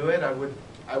can do it.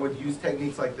 I would use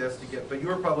techniques like this to get. But you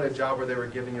were probably a job where they were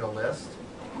giving you a list.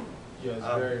 Yeah, it's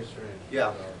very strange.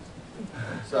 Yeah.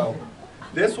 So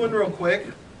this one real quick.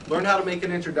 Learn how to make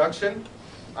an introduction.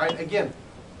 All right. Again,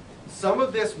 some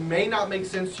of this may not make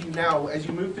sense to you now. As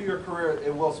you move through your career,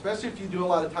 it will, especially if you do a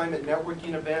lot of time at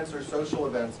networking events or social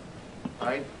events. All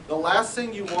right. The last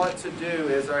thing you want to do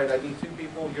is, all right, I need two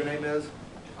people. Your name is?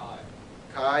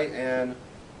 Kai and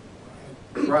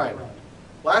Brian.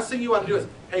 Last thing you want to do is,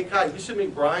 hey Kai, you should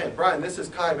meet Brian. Brian, this is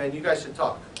Kai, man. You guys should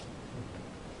talk.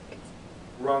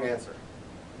 Wrong answer.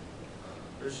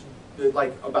 There's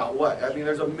like about what? I mean,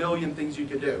 there's a million things you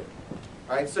could do.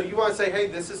 All right. So you want to say, hey,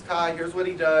 this is Kai. Here's what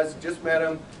he does. Just met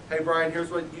him. Hey Brian,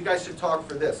 here's what you guys should talk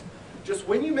for this. Just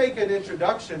when you make an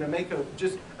introduction and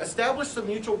just establish some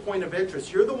mutual point of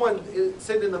interest. You're the one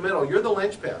sitting in the middle. You're the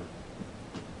linchpin.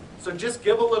 So just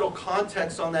give a little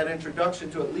context on that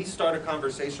introduction to at least start a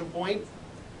conversation point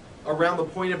around the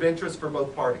point of interest for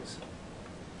both parties.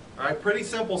 All right, pretty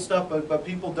simple stuff, but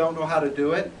people don't know how to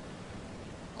do it.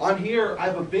 On here, I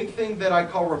have a big thing that I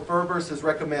call refer versus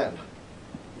recommend.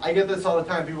 I get this all the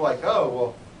time. People are like,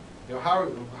 oh, well,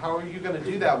 how are you going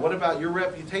to do that? What about your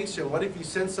reputation? What if you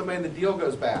send somebody and the deal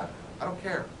goes bad? I don't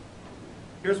care.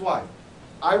 Here's why.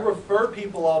 I refer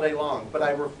people all day long, but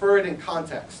I refer it in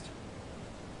context.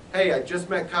 Hey, I just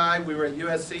met Kai. We were at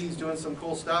USC. He's doing some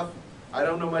cool stuff. I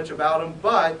don't know much about him,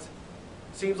 but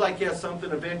seems like he has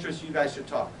something of interest. You guys should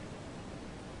talk.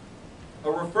 A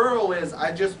referral is,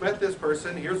 I just met this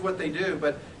person. Here's what they do,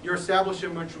 but you're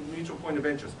establishing a mutual point of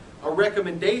interest. A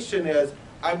recommendation is,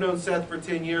 I've known Seth for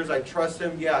 10 years. I trust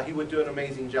him. Yeah, he would do an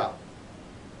amazing job.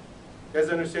 You guys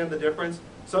understand the difference?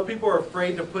 Some people are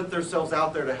afraid to put themselves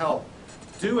out there to help.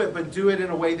 Do it, but do it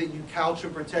in a way that you couch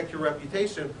and protect your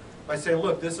reputation by saying,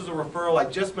 look, this is a referral. I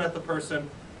just met the person,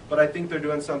 but I think they're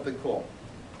doing something cool.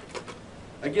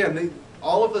 Again,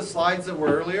 all of the slides that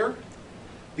were earlier,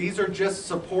 these are just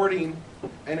supporting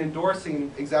and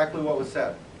endorsing exactly what was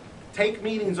said. Take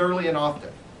meetings early and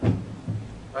often.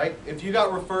 Right? If you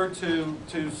got referred to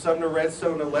Sumner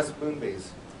Redstone or Les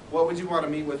Moonbees, what would you want to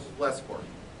meet with Les for?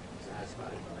 Just ask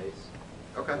about advice.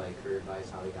 Okay. Like career advice,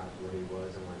 how he got to where he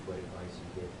was, and like what advice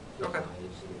you get. Okay. My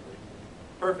age to get there.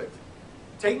 Perfect.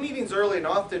 Take meetings early and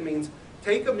often means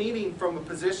take a meeting from a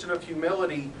position of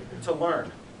humility to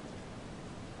learn.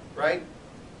 Right?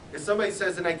 If somebody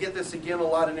says, and I get this again a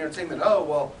lot in entertainment, oh,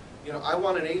 well, I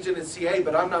want an agent at CA,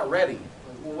 but I'm not ready.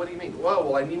 Well, what do you mean?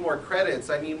 Well, I need more credits.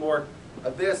 I need more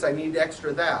of this. I need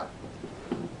extra that.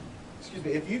 Excuse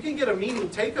me. If you can get a meeting,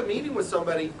 take a meeting with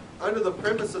somebody under the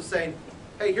premise of saying,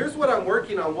 hey, here's what I'm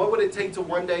working on. What would it take to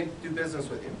one day do business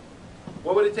with you?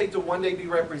 What would it take to one day be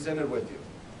represented with you?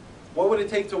 What would it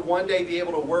take to one day be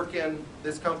able to work in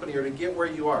this company or to get where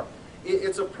you are?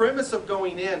 It's a premise of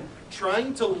going in,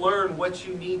 trying to learn what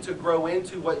you need to grow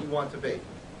into what you want to be.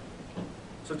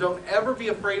 So don't ever be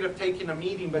afraid of taking a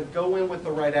meeting, but go in with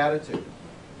the right attitude.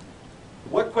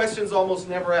 What questions almost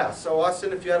never asked? So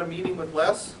Austin, if you had a meeting with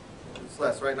Les, it's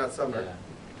Les, right? Not Sumner. Yeah.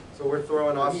 So we're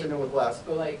throwing Austin in with Les.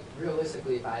 But like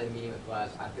realistically, if I had a meeting with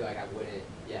Les, I feel like I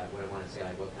wouldn't want to say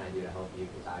like, what can I do to help you?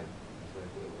 Because I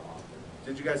wouldn't do it real often.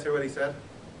 Did you guys hear what he said?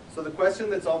 So the question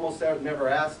that's almost never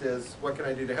asked is, what can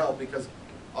I do to help? Because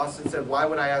Austin said, why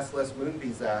would I ask Les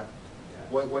Moonbees that?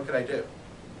 Yeah. What could I do?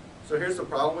 So here's the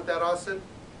problem with that, Austin.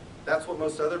 That's what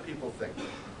most other people think.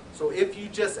 So if you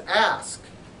just ask,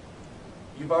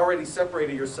 you've already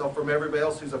separated yourself from everybody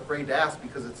else who's afraid to ask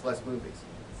because it's Les Moonbees.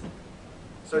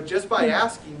 So just by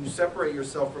asking, you separate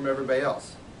yourself from everybody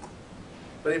else.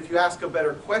 But if you ask a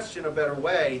better question, a better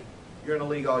way, you're in a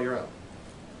league all your own.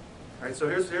 All right, so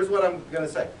here's what I'm going to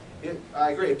say.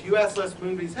 I agree. If you ask Les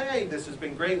Moonbees, hey, this has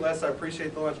been great, Les, I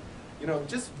appreciate the lunch. You know,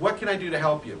 just what can I do to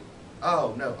help you?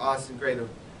 Oh, no, awesome, great.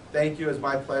 Thank you, it's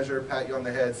my pleasure. Pat you on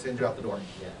the head, send you out the door.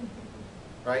 Yeah.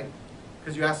 Right?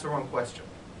 Because you asked the wrong question.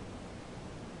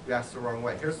 You asked the wrong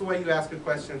way. Here's the way you ask a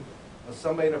question of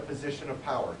somebody in a position of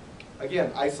power.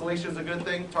 Again, isolation is a good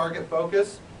thing. Target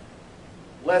focus.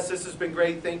 Les, this has been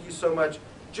great. Thank you so much.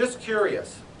 Just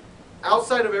curious.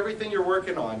 Outside of everything you're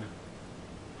working on,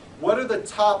 what are the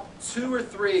top 2 or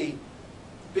 3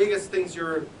 biggest things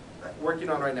you're working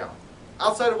on right now?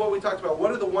 Outside of what we talked about,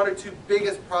 what are the 1 or 2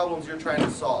 biggest problems you're trying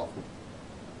to solve?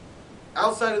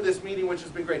 Outside of this meeting, which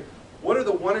has been great, what are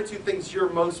the 1 or 2 things you're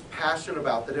most passionate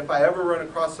about that if I ever run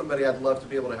across somebody, I'd love to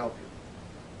be able to help you?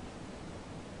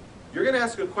 You're going to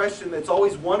ask a question that's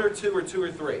always 1 or 2 or 2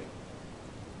 or 3.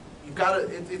 You've got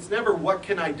to, it's never what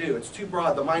can I do? It's too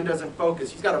broad. The mind doesn't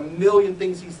focus. He's got a million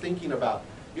things he's thinking about.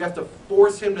 You have to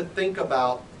force him to think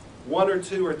about 1 or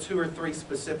 2 or 2 or 3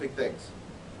 specific things.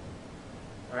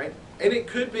 All right? And it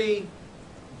could be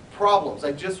problems.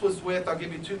 I just was with, I'll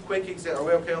give you 2 quick examples. Are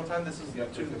we okay on time? This is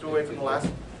two away from the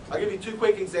last. I'll give you 2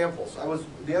 quick examples. I was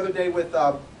the other day with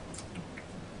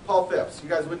Paul Phipps. You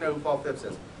guys would know who Paul Phipps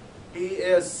is. He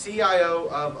is CIO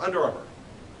of Under Armour.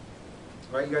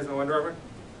 Right? You guys know Under Armour?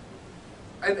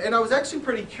 And I was actually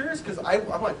pretty curious because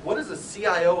I'm like, what does a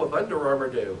CIO of Under Armour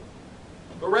do?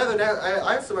 But rather than that,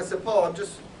 I asked him, I said, Paul, I'm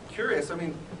just curious. I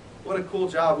mean, what a cool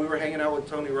job. We were hanging out with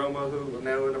Tony Romo, who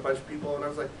now and a bunch of people, and I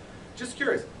was like, just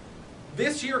curious.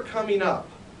 This year coming up,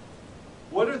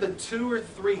 what are the 2 or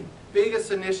 3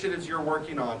 biggest initiatives you're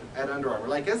working on at Under Armour?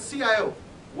 Like as CIO,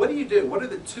 what do you do? What are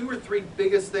the 2 or 3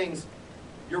 biggest things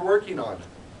you're working on?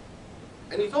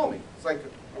 And he told me, it's like,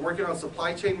 I'm working on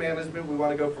supply chain management. We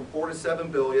want to go from 4 to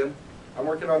 7 billion. I'm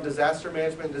working on disaster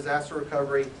management, disaster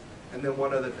recovery, and then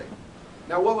one other thing.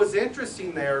 Now, what was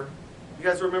interesting there, you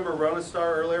guys remember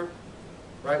RonaStar earlier?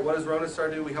 Right? What does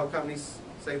RonaStar do? We help companies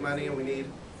save money and we need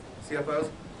CFOs.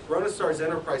 RonaStar is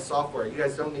enterprise software. You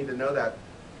guys don't need to know that.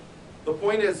 The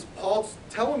point is, Paul's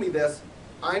telling me this.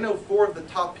 I know 4 of the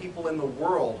top people in the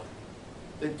world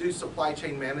that do supply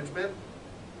chain management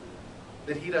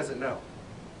that he doesn't know.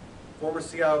 Former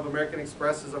CIO of American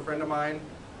Express is a friend of mine,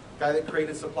 guy that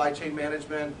created supply chain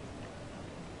management.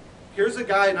 Here's a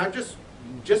guy, and I've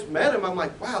just met him. I'm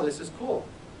like, wow, this is cool.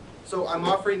 So I'm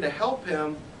offering to help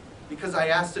him because I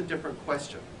asked a different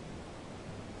question.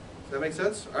 Does that make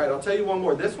sense? All right, I'll tell you one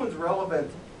more. This one's relevant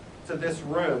to this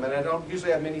room, and I don't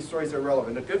usually have many stories that are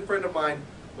relevant. A good friend of mine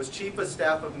was chief of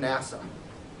staff of NASA.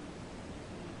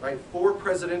 Right, 4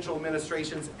 presidential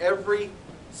administrations. Every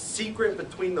secret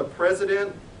between the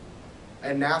president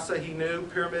and NASA he knew,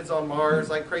 pyramids on Mars,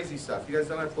 like crazy stuff. You guys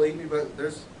don't have to believe me, but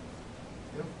there's,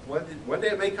 you know, one day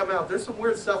it may come out. There's some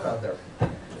weird stuff out there.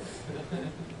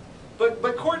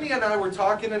 But Courtney and I were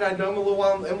talking, and I'd known him a little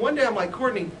while, and one day I'm like,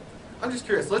 Courtney, I'm just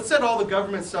curious. Let's set all the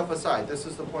government stuff aside. This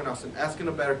is the point I was asking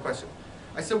a better question.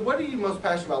 I said, what are you most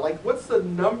passionate about? Like, what's the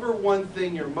 #1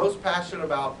 thing you're most passionate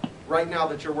about right now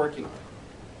that you're working on?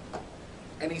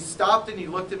 And he stopped and he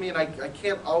looked at me, and I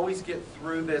can't always get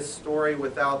through this story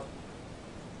without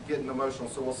getting emotional,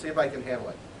 so we'll see if I can handle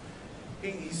it.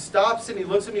 He stops and he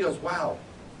looks at me and goes, wow.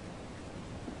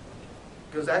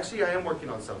 He goes, actually, I am working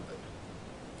on something.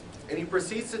 And he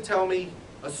proceeds to tell me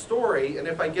a story, and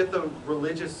if I get the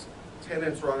religious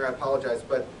tenets wrong, I apologize,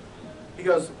 but he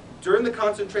goes, during the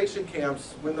concentration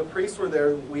camps, when the priests were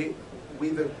there,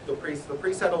 the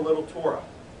priests had a little Torah,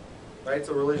 right? It's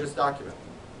a religious document.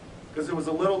 Because it was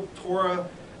a little Torah,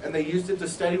 and they used it to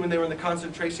study when they were in the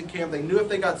concentration camp. They knew if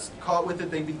they got caught with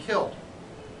it, they'd be killed.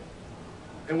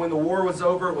 And when the war was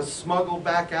over, it was smuggled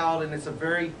back out, and it's a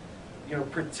very,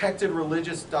 protected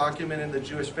religious document in the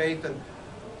Jewish faith. And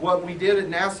what we did at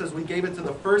NASA is we gave it to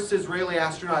the first Israeli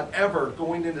astronaut ever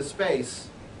going into space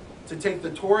to take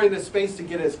the Torah into space to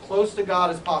get as close to God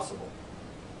as possible.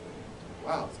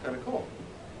 Wow, it's kind of cool.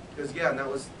 Because, and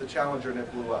that was the Challenger, and it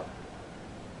blew up.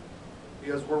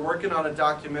 Because we're working on a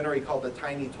documentary called The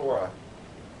Tiny Torah,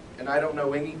 and I don't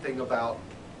know anything about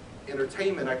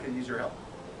entertainment. I could use your help.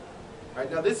 Right,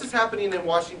 now this is happening in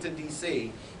Washington,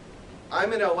 D.C.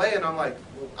 I'm in LA, and I'm like,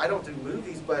 well, I don't do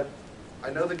movies, but I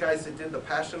know the guys that did the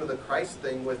Passion of the Christ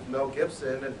thing with Mel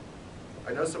Gibson, and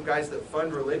I know some guys that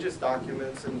fund religious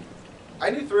documents, and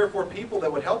I knew 3 or 4 people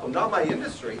that would help them, not my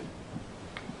industry.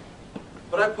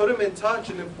 But I put them in touch,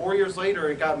 and then 4 years later,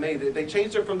 it got made. They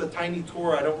changed it from The Tiny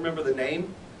Torah. I don't remember the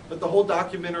name, but the whole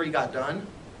documentary got done.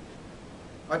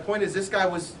 My point is, this guy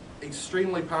was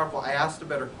extremely powerful. I asked a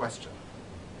better question.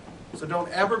 So don't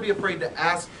ever be afraid to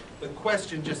ask the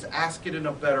question, just ask it in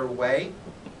a better way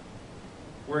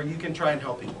where you can try and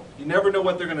help people. You never know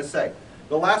what they're going to say.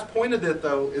 The last point of it,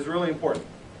 though, is really important.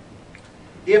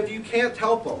 If you can't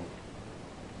help them,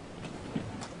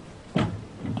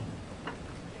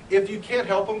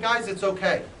 guys, it's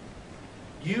okay.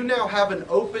 You now have an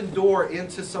open door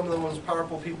into some of the most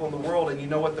powerful people in the world, and you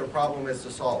know what their problem is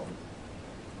to solve.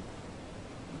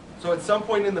 So at some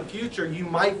point in the future, you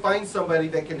might find somebody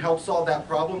that can help solve that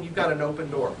problem. You've got an open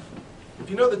door. If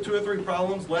you know the 2 or 3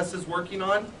 problems Les is working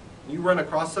on, you run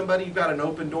across somebody, you've got an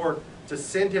open door to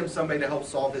send him somebody to help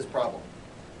solve his problem.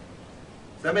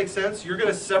 Does that make sense? You're going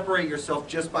to separate yourself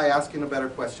just by asking a better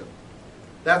question.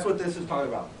 That's what this is talking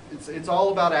about. It's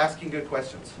all about asking good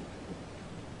questions.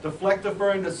 Deflect,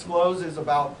 defer, and disclose is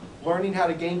about learning how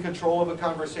to gain control of a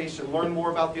conversation, learn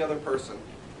more about the other person,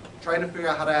 trying to figure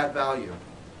out how to add value.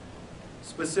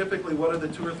 Specifically, what are the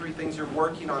 2 or 3 things you're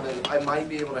working on that I might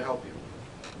be able to help you?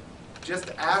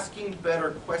 Just asking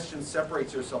better questions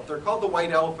separates yourself. They're called the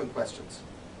white elephant questions.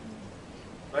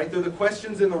 Right? They're the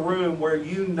questions in the room where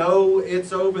you know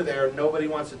it's over there and nobody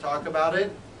wants to talk about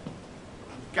it.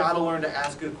 You've got to learn to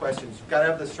ask good questions. You've got to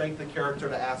have the strength of character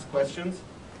to ask questions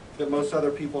that most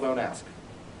other people don't ask.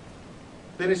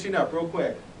 Finishing up real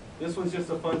quick. This one's just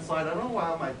a fun slide. I don't know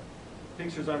why my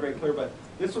pictures aren't very clear, but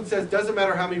this one says, doesn't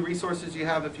matter how many resources you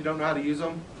have if you don't know how to use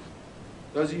them.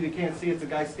 Those of you that can't see, it's a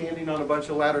guy standing on a bunch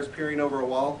of ladders peering over a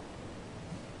wall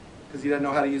because he doesn't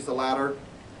know how to use the ladder.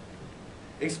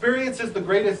 Experience is the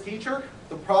greatest teacher.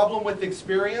 The problem with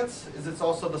experience is it's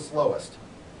also the slowest.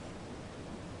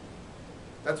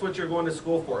 That's what you're going to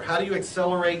school for. How do you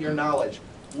accelerate your knowledge?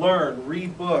 Learn,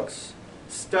 read books,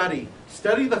 study.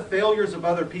 Study the failures of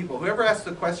other people. Whoever asked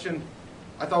the question,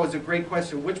 I thought was a great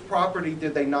question, which property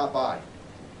did they not buy?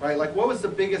 Right? Like, what was the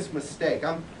biggest mistake?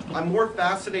 I'm more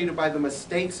fascinated by the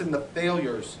mistakes and the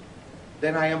failures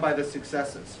than I am by the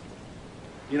successes.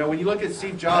 You know, when you look at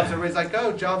Steve Jobs, everybody's like,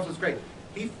 oh, Jobs was great.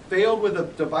 He failed with a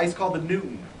device called the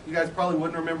Newton. You guys probably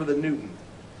wouldn't remember the Newton.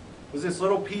 It was this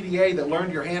little PDA that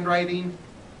learned your handwriting.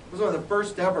 It was one of the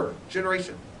first ever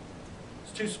generation.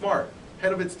 It's too smart,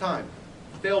 ahead of its time.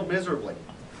 Failed miserably.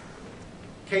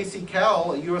 Casey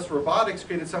Cowell at US Robotics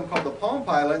created something called the Palm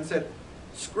Pilot and said,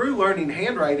 screw learning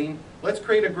handwriting, let's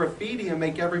create a graffiti and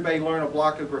make everybody learn a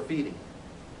block of graffiti.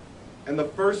 And the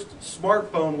first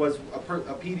smartphone was a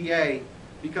PDA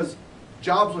because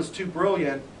Jobs was too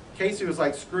brilliant. Casey was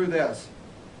like, screw this.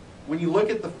 When you look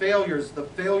at the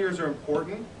failures are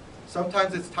important.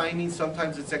 Sometimes it's timing,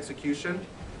 sometimes it's execution.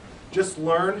 Just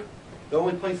learn. The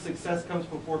only place success comes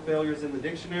before failure is in the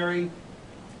dictionary.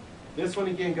 This one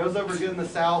again goes over good in the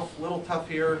South, a little tough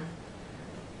here.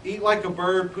 Eat like a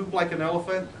bird, poop like an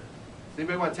elephant. Does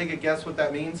anybody want to take a guess what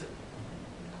that means?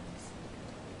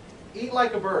 Eat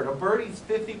like a bird. A bird eats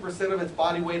 50% of its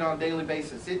body weight on a daily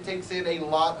basis. It takes in a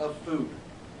lot of food.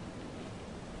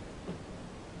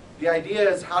 The idea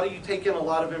is, how do you take in a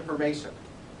lot of information?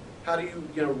 How do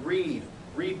you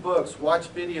read books,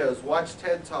 watch videos, watch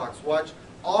TED Talks,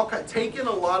 take in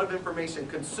a lot of information,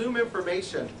 consume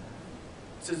information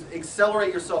to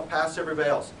accelerate yourself past everybody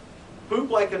else. Poop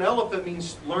like an elephant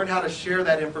means learn how to share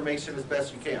that information as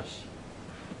best you can.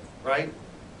 Right?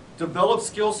 Develop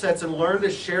skill sets and learn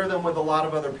to share them with a lot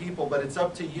of other people, but it's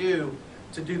up to you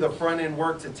to do the front end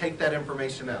work to take that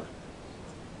information out.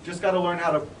 Just got to learn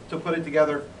how to put it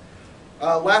together.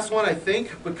 Last one, I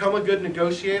think, become a good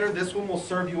negotiator. This one will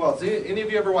serve you well. Does any of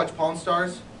you ever watch Pawn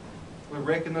Stars with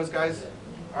Rick and those guys?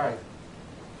 All right.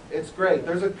 It's great.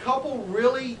 There's a couple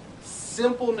really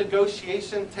simple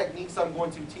negotiation techniques I'm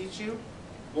going to teach you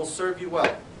will serve you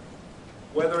well.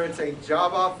 Whether it's a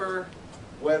job offer,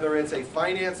 whether it's a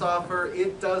finance offer,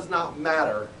 it does not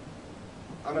matter.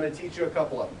 I'm going to teach you a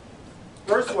couple of them.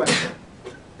 First one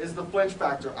is the flinch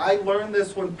factor. I learned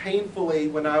this one painfully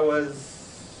when I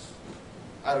was,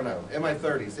 I don't know, in my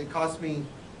 30s. It cost me,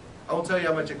 I won't tell you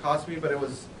how much it cost me, but it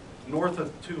was north of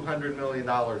 $200 million.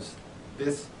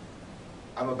 This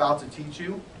I'm about to teach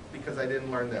you because I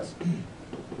didn't learn this.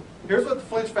 Here's what the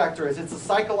flinch factor is. It's a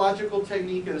psychological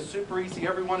technique. It is super easy.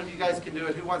 Every one of you guys can do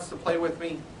it. Who wants to play with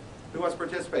me? Who wants to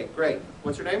participate? Great.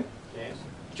 What's your name? James.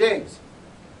 James.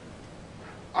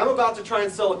 I'm about to try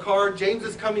and sell a car. James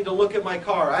is coming to look at my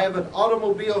car. I have an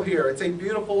automobile here. It's a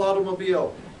beautiful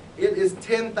automobile. It is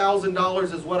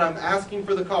 $10,000 is what I'm asking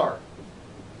for the car.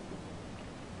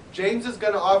 James is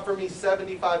going to offer me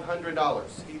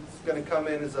 $7,500. He's going to come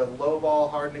in as a lowball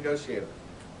hard negotiator.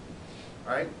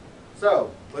 All right?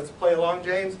 So, let's play along,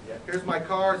 James. Yeah. Here's my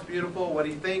car. It's beautiful. What do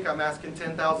you think? I'm asking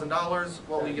 $10,000.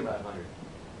 What will you give me? $7,500.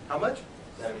 How much?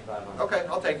 $7,500. Okay,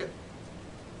 I'll take it.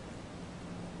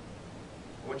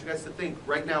 I want you guys to think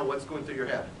right now what's going through your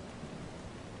head.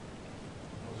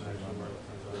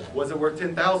 Was it worth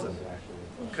 10,000?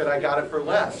 Could I got it for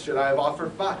less? Should I have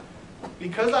offered 5?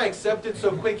 Because I accepted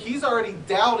so quick, he's already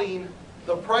doubting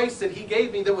the price that he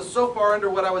gave me that was so far under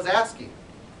what I was asking.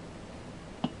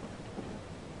 All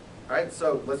right,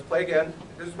 so let's play again.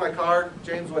 Here's my car.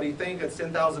 James, what do you think? It's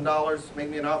 $10,000. Make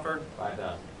me an offer.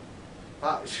 5,000.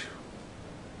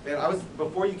 Man,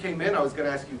 before you came in, I was going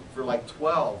to ask you for like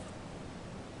 12.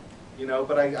 You know,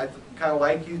 but I kind of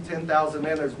like you, 10,000.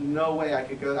 Man, there's no way I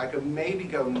could go. I could maybe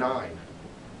go 9.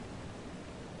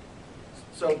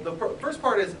 So the first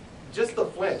part is just the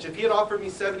flinch. If he had offered me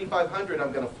 7,500,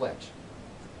 I'm going to flinch.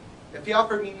 If he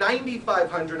offered me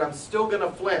 9,500, I'm still going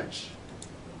to flinch.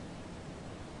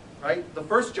 Right? The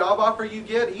first job offer you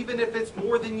get, even if it's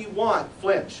more than you want,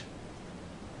 flinch.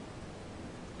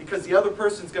 Because the other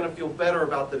person's going to feel better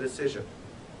about the decision.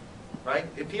 Right?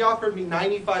 If he offered me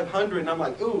 9,500 and I'm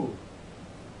like, ooh,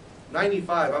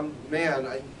 95,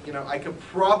 I could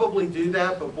probably do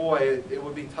that, but boy, it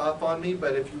would be tough on me.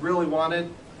 But if you really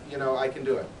wanted, I can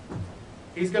do it.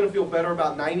 He's going to feel better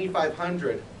about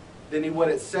 9,500 than he would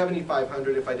at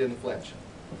 7,500 if I didn't flinch.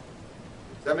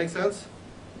 Does that make sense?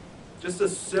 Just a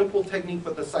simple technique,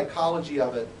 but the psychology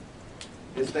of it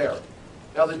is there.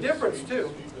 Now the difference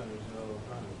too.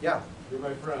 Yeah. You're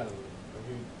my friend.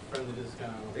 Friendly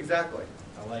discount. Exactly.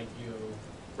 I like you.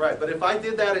 Right, but if I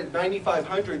did that at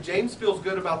 9,500, James feels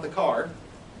good about the car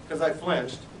because I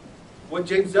flinched. What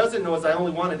James doesn't know is I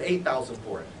only wanted 8,000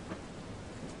 for it.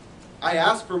 I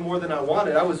asked for more than I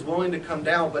wanted. I was willing to come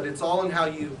down, but it's all in how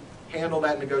you handle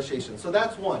that negotiation. So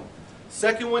that's one.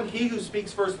 Second one, he who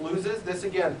speaks first loses. This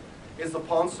again is the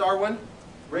Pawn Star one.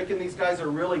 Rick and these guys are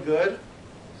really good.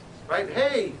 Right?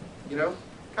 Hey,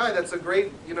 Kai, that's a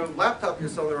great, laptop you're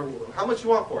selling. How much you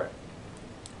want for it?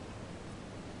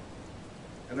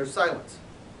 And there's silence.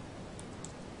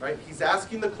 Right? He's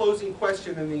asking the closing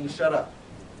question and then you shut up.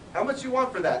 How much you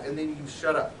want for that? And then you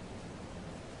shut up.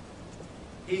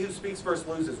 He who speaks first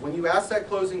loses. When you ask that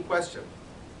closing question,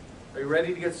 are you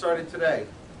ready to get started today?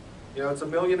 It's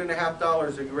 $1.5 million. Are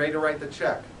you ready to write the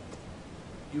check?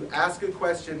 You ask a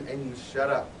question and you shut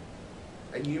up.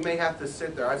 And you may have to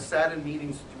sit there. I've sat in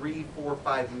meetings 3, 4,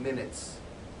 5 minutes.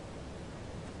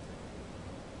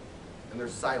 And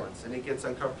there's silence, and it gets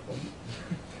uncomfortable.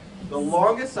 The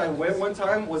longest I went one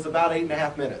time was about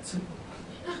 8.5 minutes.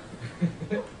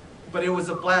 But it was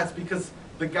a blast because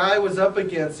the guy I was up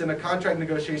against in a contract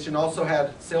negotiation also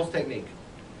had sales technique.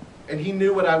 And he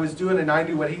knew what I was doing, and I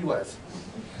knew what he was.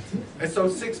 And so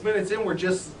 6 minutes in, we're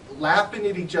just laughing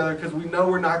at each other because we know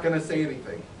we're not going to say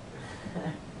anything.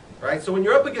 Right? So when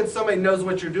you're up against somebody who knows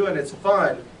what you're doing, it's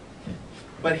fun.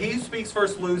 But he who speaks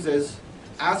first loses.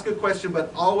 Ask a question,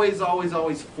 but always, always,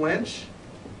 always flinch.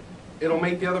 It'll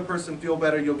make the other person feel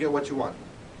better. You'll get what you want.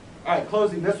 All right,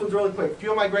 closing. This one's really quick.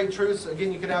 Few of my great truths.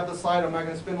 Again, you can have the slide. I'm not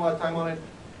going to spend a lot of time on it.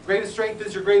 Greatest strength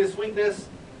is your greatest weakness.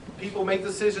 People make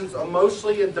decisions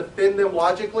emotionally and defend them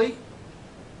logically.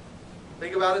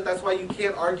 Think about it. That's why you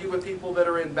can't argue with people that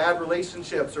are in bad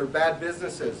relationships or bad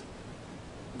businesses.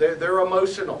 They're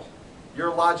emotional.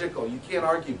 You're logical. You can't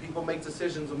argue. People make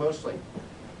decisions emotionally.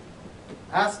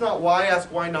 Ask not why,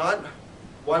 ask why not.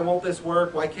 Why won't this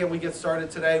work? Why can't we get started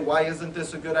today? Why isn't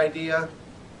this a good idea?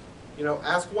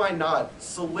 Ask why not.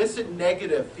 Solicit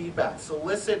negative feedback.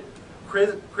 Solicit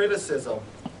criticism,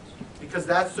 because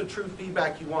that's the true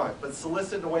feedback you want. But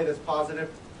solicit in a way that's positive.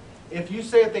 If you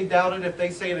say it, they doubt it. If they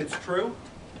say it, it's true.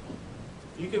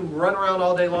 You can run around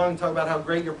all day long and talk about how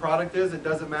great your product is. It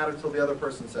doesn't matter until the other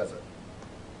person says it.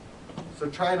 So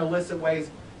try and elicit ways.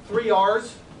 3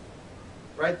 R's.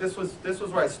 Right? This was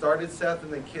where I started, Seth,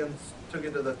 and then Ken took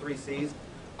it to the 3 C's.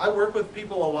 I work with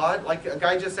people a lot. Like a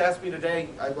guy just asked me today,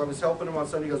 I was helping him on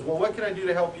something. He goes, well, what can I do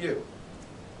to help you?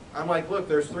 I'm like, look,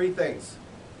 there's 3 things.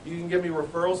 You can give me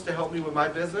referrals to help me with my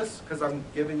business, because I'm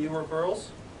giving you referrals.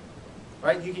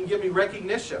 Right? You can give me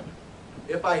recognition.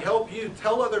 If I help you,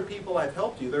 tell other people I've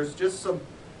helped you. There's just some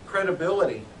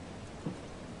credibility.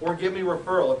 Or give me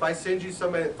referral. If I send you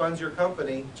somebody that funds your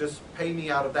company, just pay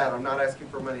me out of that. I'm not asking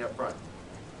for money up front.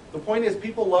 The point is,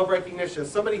 people love recognition. If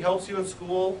somebody helps you in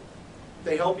school,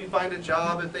 they help you find a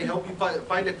job, if they help you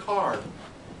find a car,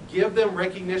 give them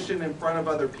recognition in front of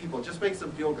other people. It just makes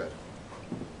them feel good.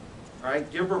 All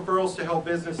right? Give referrals to help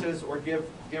businesses or give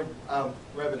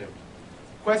revenue.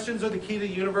 Questions are the key to the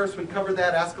universe. We covered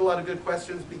that. Ask a lot of good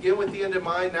questions. Begin with the end in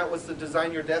mind. That was the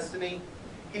design your destiny.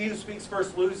 He who speaks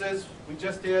first loses. We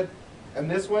just did. And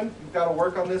this one, you've got to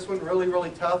work on this one. Really,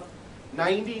 really tough.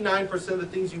 99% of the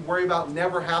things you worry about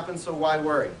never happen, so why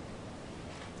worry?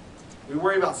 We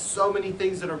worry about so many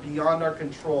things that are beyond our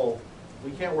control.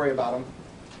 We can't worry about them.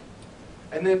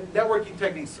 And then networking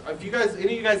techniques. If you guys, any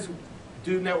of you guys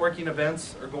do networking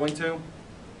events or going to? All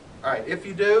right, if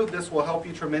you do, this will help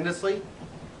you tremendously.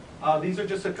 These are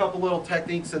just a couple little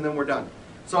techniques and then we're done.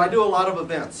 So I do a lot of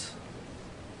events.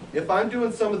 If I'm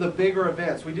doing some of the bigger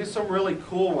events, we do some really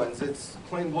cool ones. It's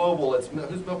Clean Global. It's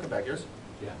who's milking back? Yours?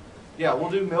 Yeah. Yeah,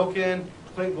 we'll do Milken,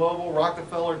 Clean Global,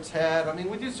 Rockefeller, TED. I mean,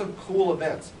 we do some cool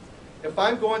events. If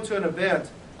I'm going to an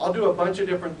event, I'll do a bunch of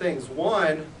different things.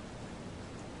 One,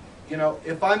 you know,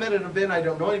 if I'm at an event I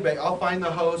don't know anybody, I'll find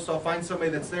the host, I'll find somebody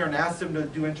that's there and ask them to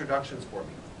do introductions for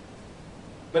me.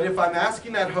 But if I'm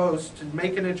asking that host to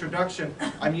make an introduction,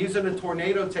 I'm using a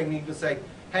tornado technique to say,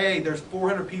 hey, there's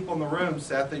 400 people in the room,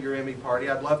 Seth, at your Emmy party.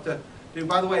 I'd love to do,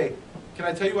 by the way, can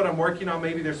I tell you what I'm working on?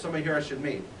 Maybe there's somebody here I should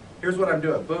meet. Here's what I'm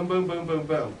doing. Boom, boom, boom, boom,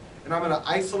 boom. And I'm going to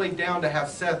isolate down to have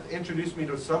Seth introduce me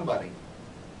to somebody.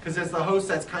 Because as the host,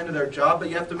 that's kind of their job, but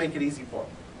you have to make it easy for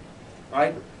them. All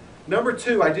right? Number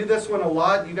two, I do this one a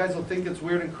lot. You guys will think it's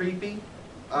weird and creepy.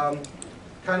 Kind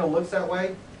of looks that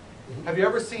way. Have you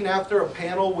ever seen after a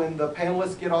panel when the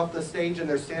panelists get off the stage and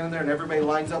they're standing there and everybody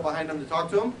lines up behind them to talk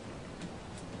to them?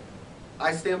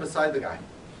 I stand beside the guy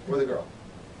or the girl.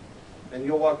 And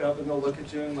you'll walk up and they'll look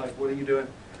at you and like, what are you doing?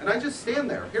 And I just stand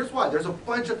there. Here's why. There's a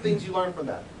bunch of things you learn from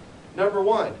that. Number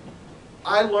one,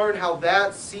 I learn how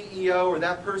that CEO or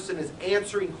that person is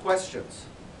answering questions.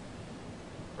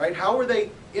 Right? How are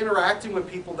they interacting with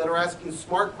people that are asking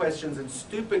smart questions and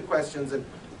stupid questions and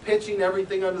pitching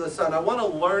everything under the sun? I want to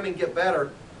learn and get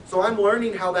better, so I'm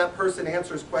learning how that person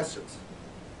answers questions.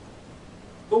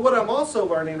 But what I'm also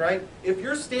learning, right, if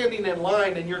you're standing in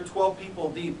line and you're 12 people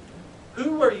deep,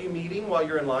 who are you meeting while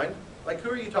you're in line? Like,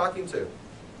 who are you talking to?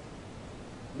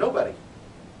 Nobody.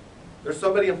 There's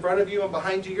somebody in front of you and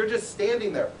behind you. You're just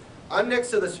standing there. I'm next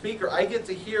to the speaker. I get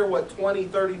to hear what 20,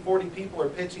 30, 40 people are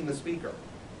pitching the speaker.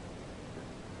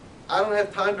 I don't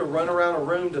have time to run around a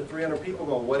room to 300 people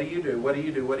going, what do you do? What do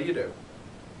you do? What do you do?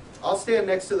 I'll stand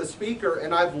next to the speaker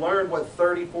and I've learned what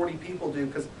 30, 40 people do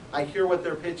because I hear what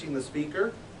they're pitching the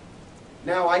speaker.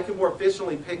 Now I can more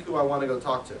efficiently pick who I want to go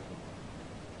talk to.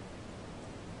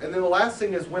 And then the last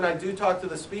thing is when I do talk to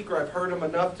the speaker, I've heard him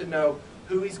enough to know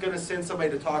who he's going to send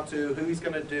somebody to talk to, who he's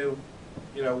going to do,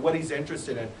 you know, what he's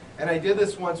interested in. And I did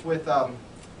this once with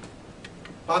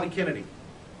Bobby Kennedy.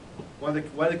 One of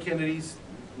the Kennedys,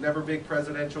 never big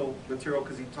presidential material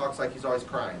because he talks like he's always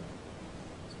crying.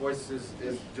 His voice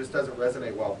just doesn't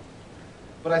resonate well.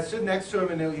 But I stood next to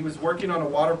him and he was working on a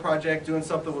water project, doing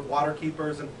something with water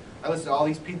keepers, and I listened to all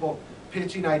these people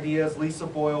pitching ideas. Lisa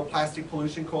Boyle, Plastic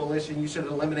Pollution Coalition, you should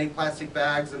eliminate plastic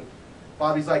bags, and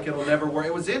Bobby's like, it'll never work.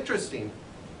 It was interesting.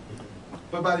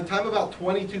 But by the time about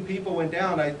 22 people went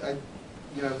down, I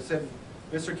said,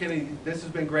 Mr. Kennedy, this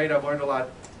has been great, I've learned a lot.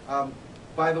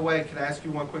 By the way, can I ask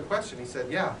you one quick question? He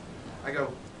said, yeah. I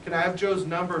go, can I have Joe's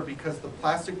number because the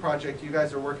plastic project you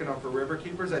guys are working on for river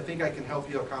keepers, I think I can help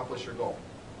you accomplish your goal.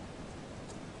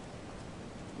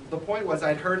 The point was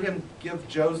I'd heard him give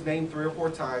Joe's name 3 or 4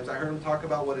 times. I heard him talk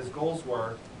about what his goals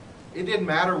were. It didn't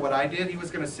matter what I did. He was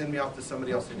going to send me off to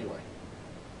somebody else anyway.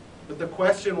 But the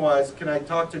question was, can I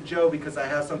talk to Joe because I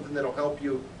have something that will help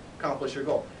you accomplish your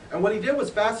goal? And what he did was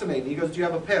fascinating. He goes, do you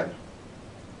have a pen?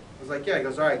 I was like, yeah. He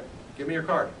goes, all right, give me your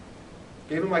card.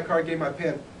 Gave him my card, gave him my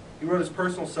pen. He wrote his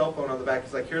personal cell phone on the back.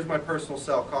 He's like, here's my personal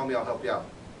cell. Call me, I'll help you out.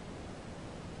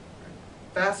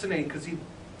 Fascinating, because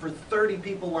for 30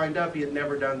 people lined up, he had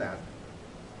never done that.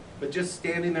 But just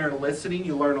standing there and listening,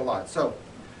 you learn a lot. So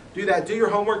do that. Do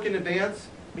your homework in advance,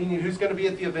 meaning who's going to be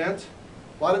at the event.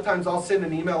 A lot of times I'll send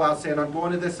an email out saying, I'm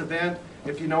going to this event.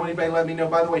 If you know anybody, let me know.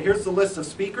 By the way, here's the list of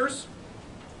speakers.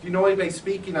 If you know anybody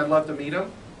speaking, I'd love to meet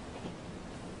them.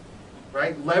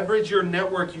 Right? Leverage your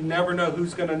network. You never know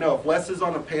who's going to know. If Les is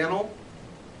on a panel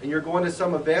and you're going to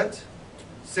some event,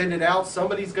 send it out.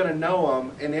 Somebody's going to know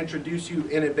them and introduce you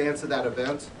in advance of that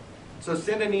event. So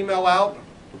send an email out.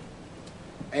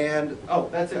 And, oh,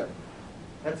 that's it.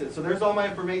 That's it. So there's all my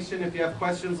information. If you have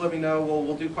questions, let me know.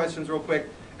 We'll do questions real quick.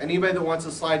 Anybody that wants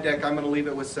a slide deck, I'm going to leave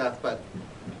it with Seth. But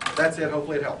that's it.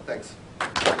 Hopefully it helped. Thanks.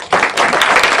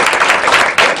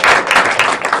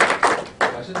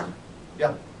 Question?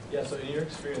 Yeah. Yeah, so in your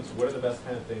experience, what are the best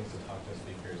kind of things to talk to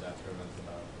speakers after events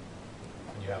about?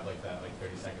 When you have like that, like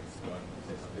 30 seconds to go and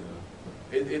say something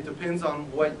to them? It depends on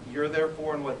what you're there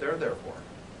for and what they're there for.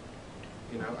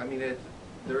 You know, I mean,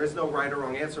 there is no right or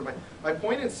wrong answer. My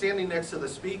point in standing next to the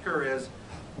speaker is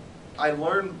I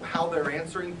learn how they're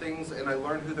answering things, and I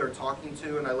learn who they're talking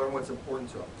to, and I learn what's important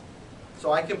to them.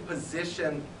 So I can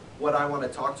position what I want to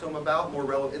talk to them about more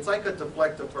relevant. It's like a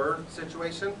deflect defer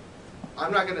situation.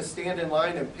 I'm not going to stand in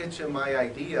line and pitch him my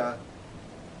idea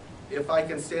if I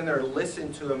can stand there and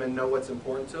listen to them and know what's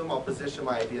important to them, I'll position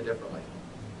my idea differently.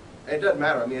 And it doesn't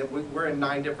matter. I mean, we're in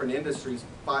 9 different industries,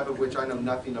 5 of which I know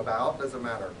nothing about. Doesn't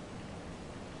matter.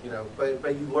 You know,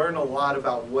 but you learn a lot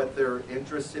about what they're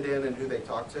interested in and who they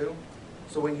talk to.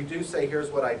 So when you do say, here's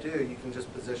what I do, you can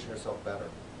just position yourself better.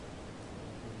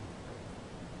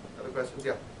 Other questions?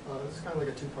 Yeah. This is kind of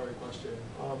like a two-part question.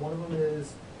 One of them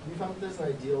is, we found that there's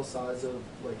an ideal size of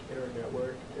like inner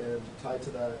network, and tied to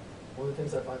that, one of the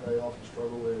things I find that I often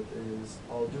struggle with is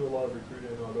I'll do a lot of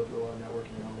recruiting, I'll go through a lot of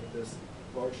networking, and I'll make this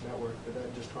large network, but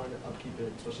then just trying to upkeep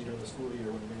it, especially during the school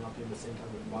year when it may not be in the same type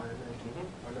of environment,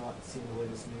 or not seeing the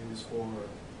latest news for,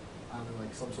 I don't know,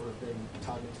 like some sort of thing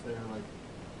tied into their like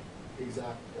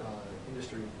exact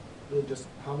industry. Really, just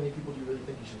how many people do you really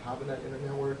think you should have in that inner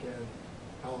network, and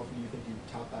how often do you think you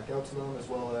tap back out to them, as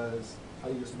well as how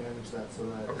you just manage that so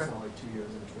that it's not like 2 years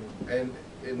in between?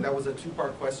 And that was a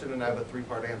 2-part question, and I have a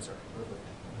 3-part answer. Perfect.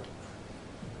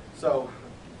 So,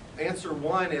 answer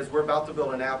 1 is we're about to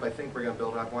build an app. I think we're going to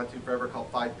build an app. I want to forever called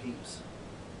 5 Peeps,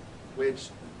 which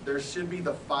there should be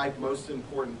the 5 most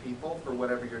important people for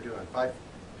whatever you're doing. 5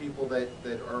 people that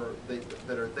are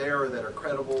there, or that are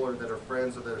credible, or that are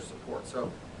friends, or that are support.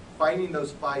 So, finding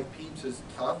those 5 peeps is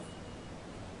tough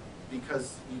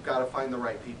because you've got to find the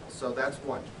right people. So that's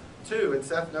 1. 2, and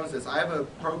Seth knows this, I have a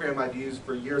program I've used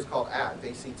for years called ACT,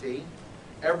 A-C-T.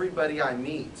 Everybody I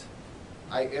meet,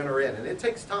 I enter in, and it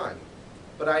takes time.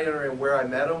 But I enter in where I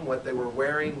met them, what they were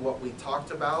wearing, what we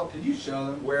talked about. Did you show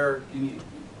them? Where You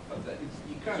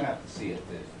kind of have to see it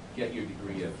to get your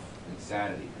degree of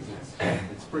insanity, because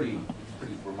it's pretty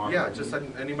remarkable. Yeah, just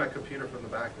I need my computer from the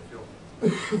back if you'll.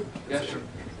 Yeah, sure.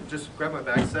 Just grab my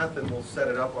bag, Seth, and we'll set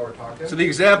it up while we're talking. So the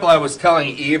example I was telling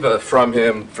Eva from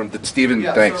the Stephen,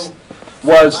 Yeah, thanks, so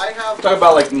was I have- talking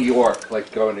about like New York,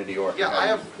 like going to New York. Yeah, and how I you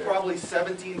have there. probably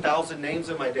 17,000 names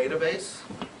in my database.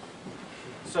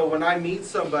 So when I meet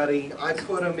somebody, I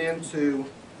put them into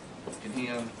Can he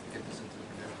get this into the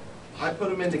projector? I put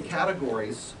them into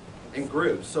categories and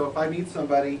groups. So if I meet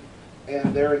somebody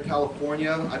and they're in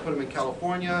California, I put them in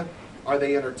California. Are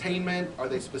they entertainment? Are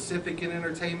they specific in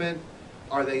entertainment?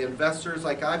 Are they investors?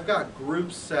 Like I've got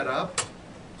groups set up.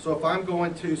 So if I'm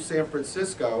going to San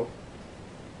Francisco,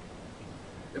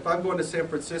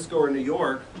 or New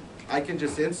York, I can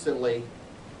just instantly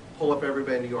pull up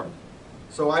everybody in New York.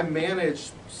 So I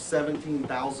manage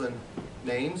 17,000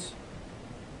 names.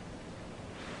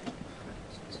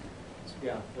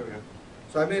 Yeah, there we go.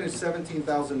 So I manage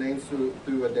 17,000 names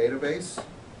through a database.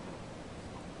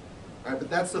 All right, but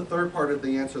that's the third part of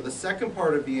the answer. The second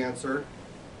part of the answer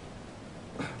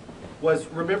was,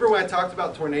 remember when I talked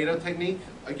about Tornado Technique?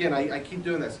 Again, I keep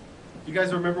doing this. You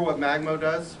guys remember what Magmo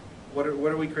does? What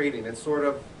are we creating? It's sort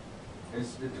of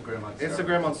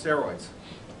Instagram on steroids,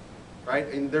 right?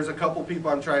 And there's a couple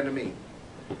people I'm trying to meet.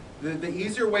 The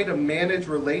easier way to manage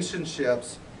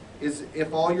relationships is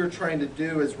if all you're trying to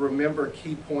do is remember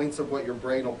key points of what your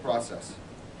brain will process,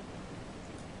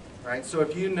 right? So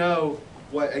if you know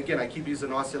what, again, I keep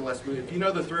using Austin Les Moon. If you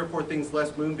know the 3 or 4 things Les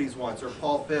Moonves wants, or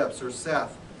Paul Phipps, or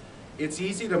Seth, it's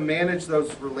easy to manage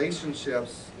those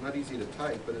relationships. Not easy to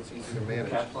type, but it's easy to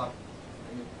manage. I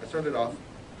turned it off.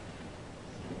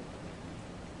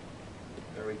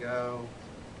 There we go.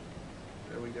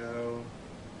 There we go.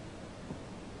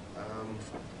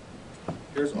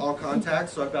 Here's all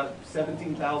contacts. So I've got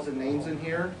 17,000 names in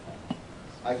here.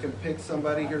 I can pick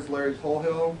somebody. Here's Larry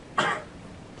Polhill.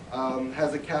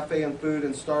 Has a cafe and food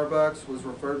in Starbucks. Was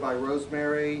referred by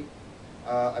Rosemary.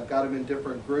 I've got him in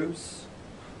different groups.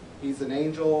 He's an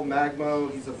angel,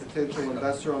 Magmo. He's a potential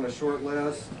investor on a short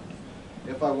list.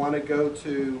 If I want to go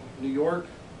to New York,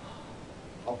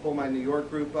 I'll pull my New York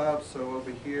group up. So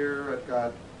over here,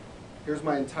 here's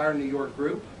my entire New York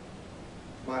group.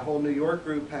 My whole New York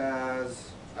group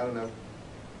has, I don't know,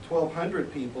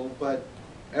 1,200 people, but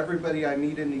everybody I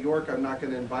meet in New York I'm not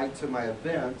going to invite to my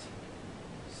event.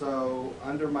 So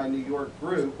under my New York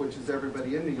group, which is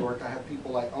everybody in New York, I have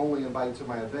people I only invite to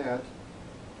my event,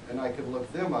 and I can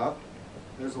look them up.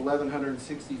 There's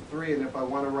 1,163, and if I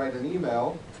want to write an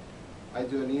email, I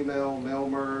do an email, mail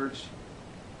merge,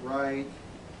 right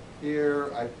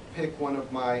here. I pick one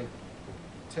of my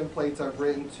templates I've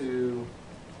written to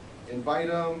invite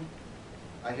them.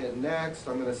 I hit next.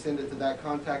 I'm going to send it to that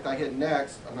contact. I hit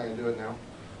next. I'm not going to do it now.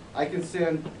 I can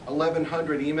send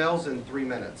 1,100 emails in 3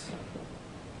 minutes.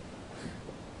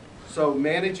 So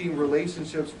managing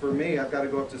relationships for me, I've got to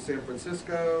go up to San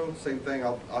Francisco. Same thing.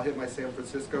 I'll hit my San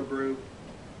Francisco group,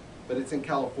 but it's in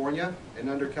California, and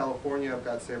under California, I've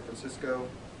got San Francisco.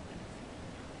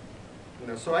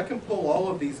 So I can pull all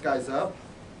of these guys up,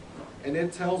 and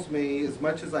it tells me as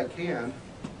much as I can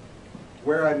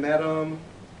where I met them.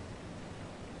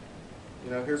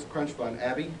 You know, here's Crunch Fun.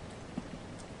 Abby.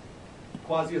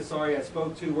 Quasi Asari I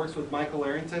spoke to, works with Michael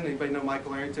Arrington. Anybody know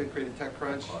Michael Arrington, created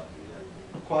TechCrunch?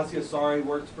 Quasi Asari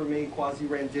worked for me. Quasi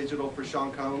ran digital for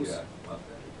Sean Combs. Yeah, love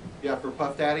that. Yeah, for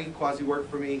Puff Daddy. Quasi worked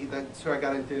for me. That's who I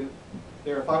got into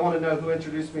there. If I want to know who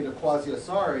introduced me to Quasi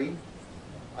Asari,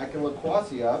 I can look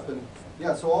Quasi up. And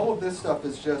yeah, so all of this stuff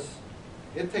is just,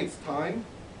 it takes time,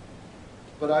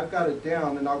 but I've got it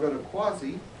down, and I'll go to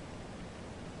Quasi,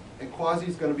 and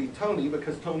Quasi's going to be Tony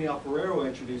because Tony Alferrero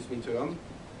introduced me to him.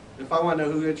 If I want to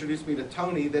know who introduced me to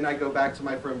Tony, then I go back to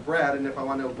my friend Brad, and if I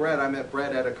want to know Brad, I met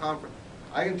Brad at a conference.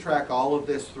 I can track all of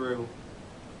this through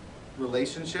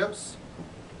relationships.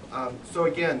 So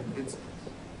again,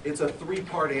 it's a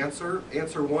three-part answer.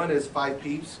 Answer one is 5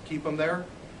 peeps, keep them there.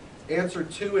 Answer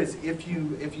two is if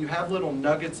you have little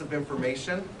nuggets of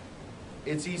information,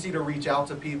 it's easy to reach out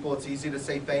to people. It's easy to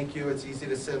say thank you. It's easy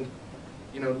to send,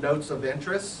 notes of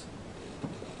interest.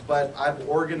 But I've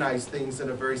organized things in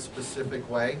a very specific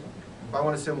way. If I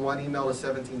want to send one email to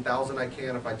 17,000, I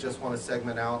can. If I just want to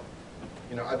segment out,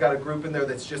 I've got a group in there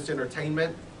that's just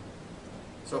entertainment.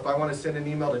 So if I want to send an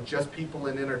email to just people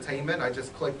in entertainment, I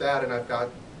just click that, and I've got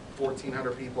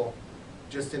 1,400 people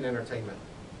just in entertainment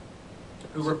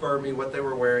who referred me, what they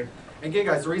were wearing. And again,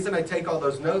 guys, the reason I take all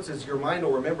those notes is your mind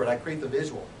will remember it. I create the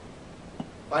visual.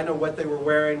 If I know what they were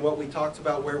wearing, what we talked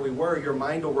about, where we were, your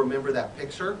mind will remember that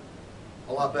picture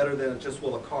a lot better than it just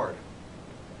will a card.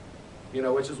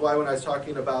 Which is why when I was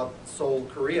talking about Seoul,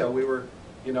 Korea, we were,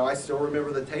 I still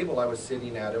remember the table I was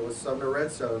sitting at. It was Sumner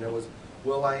Redstone. It was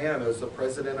Will.i.am. It was the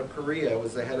president of Korea. It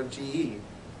was the head of GE.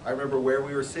 I remember where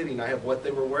we were sitting. I have what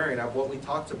they were wearing. I have what we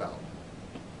talked about.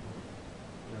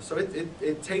 So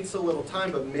it takes a little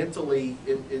time, but mentally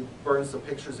it burns the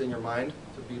pictures in your mind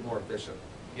to be more efficient.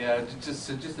 Yeah, just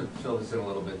to fill this in a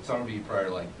little bit, some of you probably are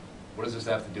like, what does this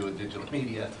have to do with digital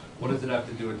media? What does it have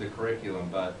to do with the curriculum?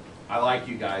 But I like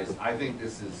you guys. I think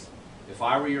this is, if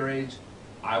I were your age,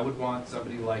 I would want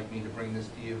somebody like me to bring this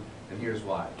to you, and here's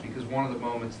why. Because one of the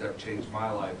moments that changed my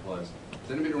life was,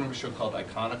 does anybody remember a show called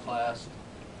Iconoclast?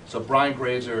 So Brian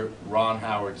Grazer, Ron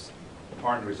Howard's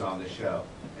partner, is on this show.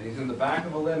 And he's in the back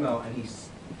of a limo, and he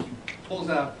pulls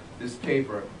out this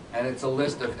paper, and it's a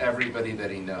list of everybody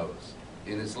that he knows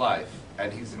in his life.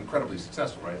 And he's incredibly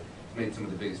successful, right? He's made some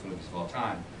of the biggest movies of all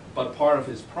time. But part of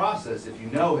his process, if you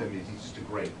know him, is he's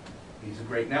a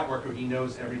great networker. He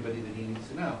knows everybody that he needs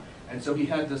to know. And so he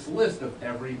had this list of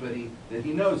everybody that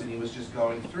he knows, and he was just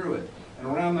going through it. And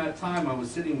around that time, I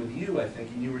was sitting with you, I think,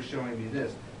 and you were showing me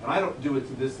this. And I don't do it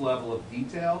to this level of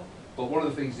detail, but one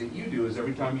of the things that you do is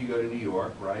every time you go to New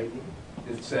York, right,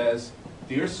 it says,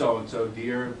 dear so-and-so,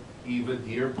 dear Eva,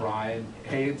 dear Brian,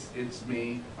 hey, it's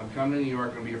me. I'm coming to New York.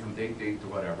 I'm going to be here from date to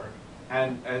whatever.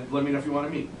 And let me know if you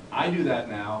want to meet. I do that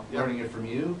now, learning it from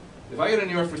you. If I go to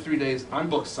New York for 3 days, I'm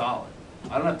booked solid.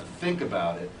 I don't have to think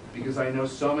about it because I know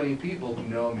so many people who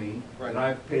know me that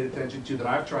I've paid attention to, that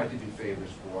I've tried to do favors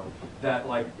for, that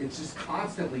like it's just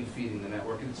constantly feeding the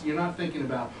network. And you're not thinking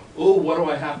about, oh, what do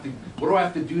I have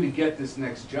to do to get this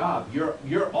next job?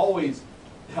 You're always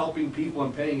helping people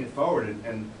and paying it forward,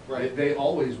 and they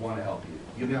always want to help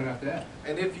you. You don't have to ask.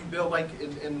 And if you build,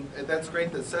 and that's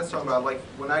great that Seth's talking about, like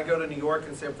when I go to New York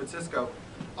and San Francisco,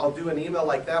 I'll do an email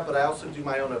like that, but I also do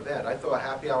my own event. I throw a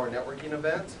happy hour networking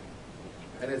event,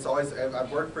 and it's always,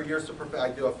 I've worked for years to perfect. I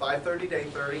do a 5:30 to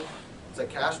 8:30. It's a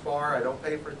cash bar. I don't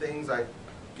pay for things. I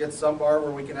get some bar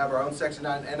where we can have our own section,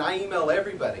 and I email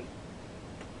everybody.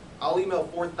 I'll email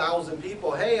 4,000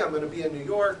 people, hey, I'm going to be in New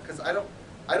York, because I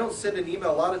don't send an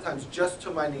email a lot of times just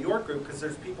to my New York group, because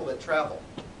there's people that travel.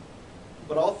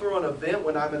 But I'll throw an event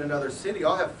when I'm in another city.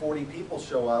 I'll have 40 people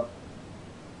show up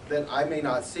that I may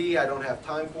not see, I don't have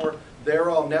time for. They're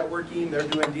all networking, they're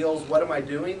doing deals. What am I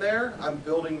doing there? I'm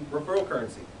building referral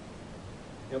currency.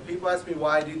 People ask me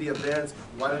why I do the events,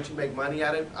 why don't you make money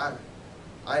at it?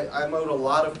 I'm owed a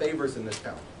lot of favors in this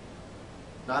town.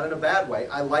 Not in a bad way.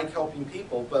 I like helping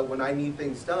people, but when I need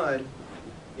things done,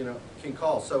 can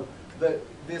call. So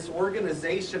this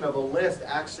organization of a list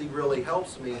actually really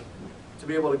helps me to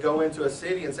be able to go into a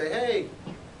city and say, hey,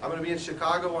 I'm going to be in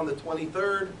Chicago on the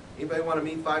 23rd. Anybody want to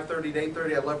meet 5:30 to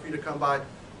 8:30? I'd love for you to come by.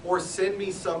 Or send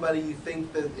me somebody you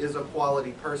think that is a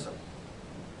quality person.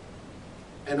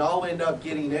 And I'll end up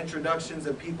getting introductions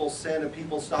and people send and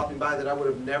people stopping by that I would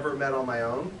have never met on my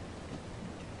own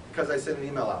because I sent an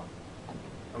email out.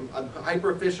 I'm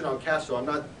hyper efficient on cash flow. I'm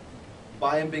not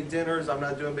buying big dinners. I'm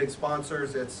not doing big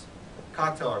sponsors. It's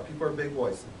cocktail hour. People are big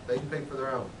boys. They can pay for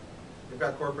their own. They've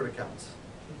got corporate accounts.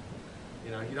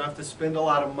 You don't have to spend a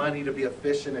lot of money to be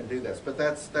efficient and do this. But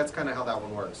that's kind of how that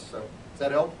one works. So does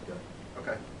that help?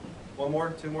 Okay. One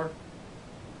more, two more?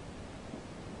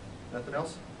 Nothing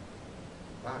else?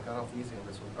 Wow, I got off easy on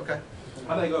this one. Okay.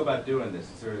 How do they go about doing this?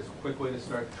 Is there a quick way to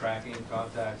start tracking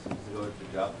contacts? Does it go to the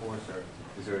job force, or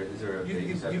is there a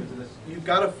big exception to this? You've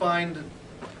got to find,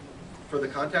 for the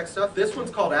contact stuff, this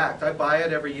one's called ACT. I buy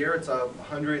it every year. It's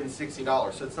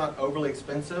 $160, so it's not overly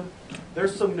expensive.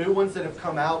 There's some new ones that have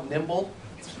come out, Nimble,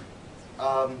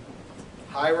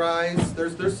 High Rise.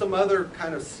 There's some other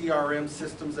kind of CRM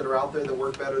systems that are out there that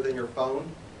work better than your phone,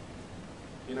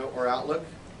 you know, or Outlook.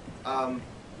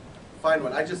 Find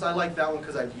one. I like that one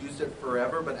because I've used it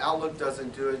forever, but Outlook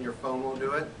doesn't do it and your phone won't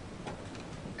do it.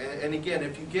 And again,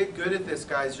 if you get good at this,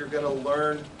 guys, you're going to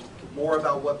learn more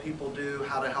about what people do,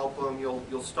 how to help them.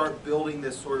 You'll start building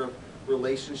this sort of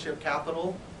relationship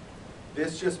capital.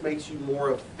 This just makes you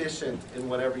more efficient in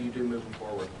whatever you do moving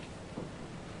forward.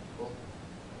 Cool.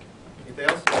 Anything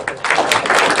else?